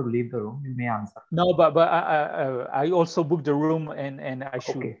don't have to leave the room. You may answer. No, but I also booked the room, and I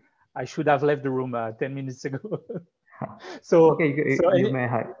should have left the room 10 minutes ago. So okay, you may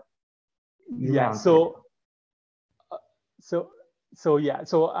have. Yeah. So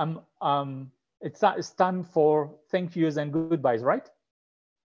it's time for thank yous and goodbyes, right?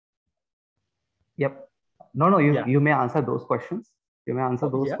 Yep. No, you may answer those questions. You may answer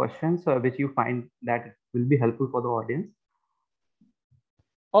those questions which you find that will be helpful for the audience.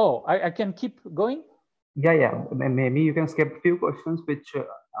 Oh, I can keep going? Yeah. Maybe you can skip a few questions which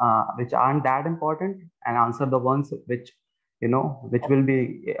aren't that important and answer the ones which will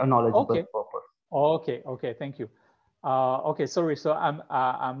be a knowledgeable purpose. Okay. Thank you. Okay, sorry. So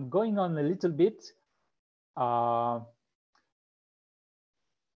I'm going on a little bit.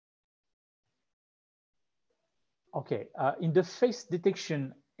 In the face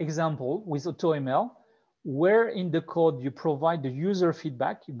detection example with AutoML, where in the code you provide the user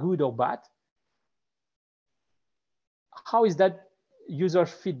feedback, good or bad, how is that user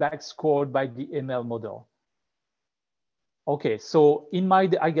feedback scored by the ML model? Okay, so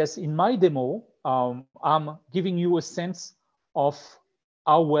I guess in my demo, I'm giving you a sense of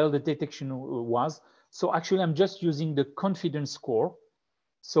how well the detection was. So actually, I'm just using the confidence score.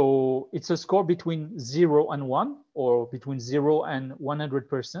 So it's a score between 0 and 1, or between 0 and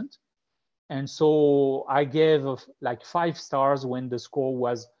 100%. And so I gave like 5 stars when the score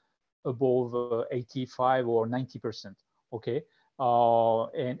was above 85 or 90%. Okay,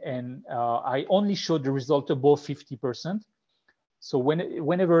 I only showed the result above 50%. So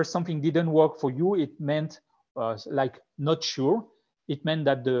whenever something didn't work for you, it meant like not sure. It meant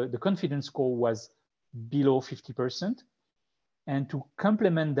that the confidence score was below 50%. And to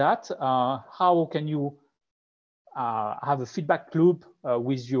complement that, how can you have a feedback loop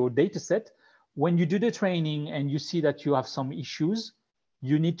with your data set? When you do the training and you see that you have some issues,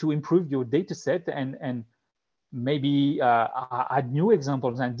 you need to improve your data set and maybe add new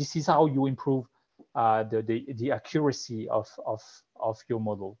examples. And this is how you improve the accuracy of your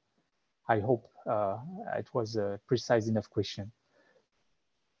model. I hope it was a precise enough question.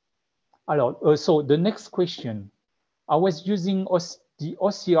 Alors, so the next question. I was using the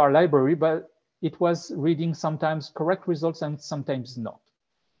OCR library, but it was reading sometimes correct results and sometimes not.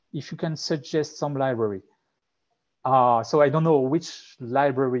 If you can suggest some library. So I don't know which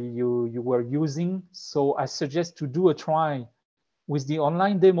library you were using. So I suggest to do a try with the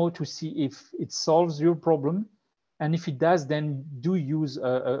online demo to see if it solves your problem. And if it does, then do use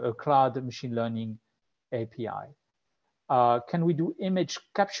a cloud machine learning API. Can we do image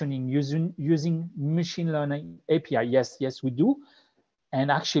captioning using machine learning API? Yes, we do.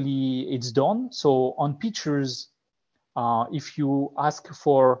 And actually it's done. So on pictures, if you ask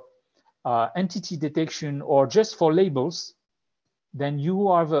for entity detection or just for labels, then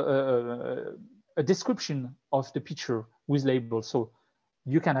you have a description of the picture with labels. So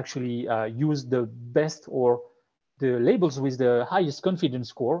you can actually use the best or the labels with the highest confidence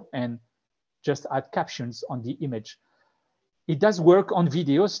score and just add captions on the image. It does work on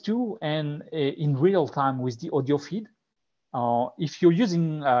videos too, and in real time with the audio feed. If you're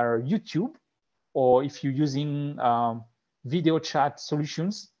using YouTube, or if you're using video chat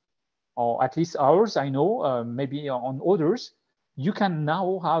solutions, or at least ours, I know, maybe on others, you can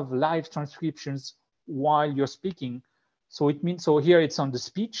now have live transcriptions while you're speaking. So it means, so here it's on the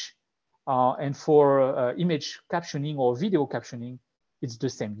speech, and for image captioning or video captioning, it's the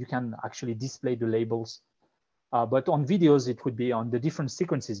same. You can actually display the labels. But on videos, it would be on the different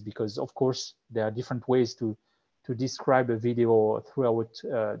sequences, because of course, there are different ways to describe a video throughout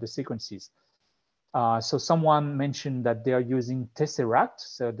the sequences. So someone mentioned that they are using Tesseract,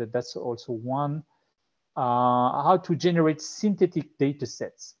 so that's also one. How to generate synthetic data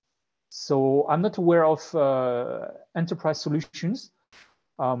sets. So I'm not aware of enterprise solutions.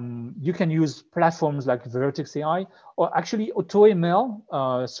 You can use platforms like Vertex AI, or actually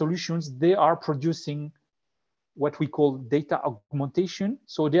AutoML solutions. They are producing what we call data augmentation.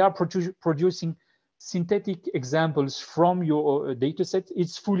 So they are producing synthetic examples from your data set.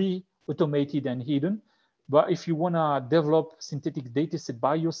 It's fully automated and hidden. But if you want to develop synthetic data set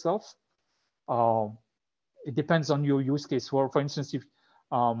by yourself, it depends on your use case. For instance, if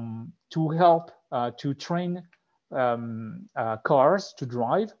to help to train cars to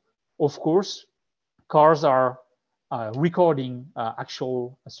drive, of course, cars are recording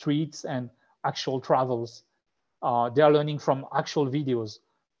actual streets and actual travels. They are learning from actual videos.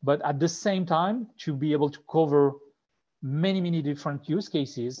 But at the same time, to be able to cover many, many different use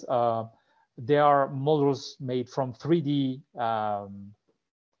cases, there are models made from 3D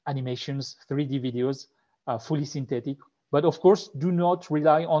animations, 3D videos, fully synthetic. But of course, do not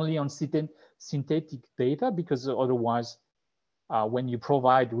rely only on synthetic data, because otherwise, when you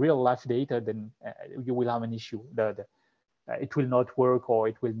provide real life data, then you will have an issue. It will not work, or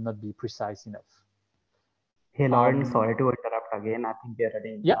it will not be precise enough. Hey, Lauren, sorry to interrupt again. I think we are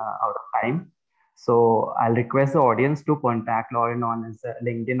running Yeah. out of time. So I'll request the audience to contact Lauren on his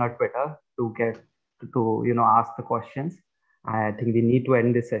LinkedIn or Twitter to get to ask the questions. I think we need to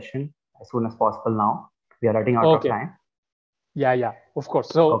end this session as soon as possible now. We are running out of time. Yeah, of course.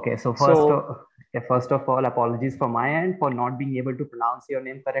 So okay, so first of all, apologies from my end for not being able to pronounce your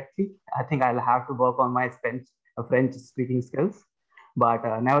name correctly. I think I'll have to work on my French speaking skills. But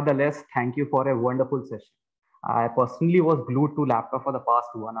nevertheless, thank you for a wonderful session. I personally was glued to laptop for the past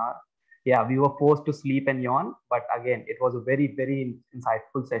 1 hour. Yeah, we were forced to sleep and yawn, but again, it was a very, very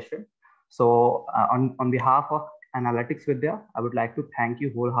insightful session. So on behalf of Analytics Vidhya, I would like to thank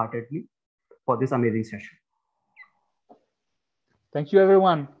you wholeheartedly for this amazing session. Thank you,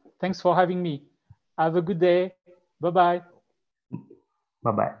 everyone. Thanks for having me. Have a good day. Bye-bye.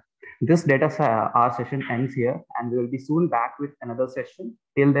 Bye-bye. This DataHour session ends here, and we will be soon back with another session.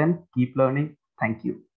 Till then, keep learning. Thank you.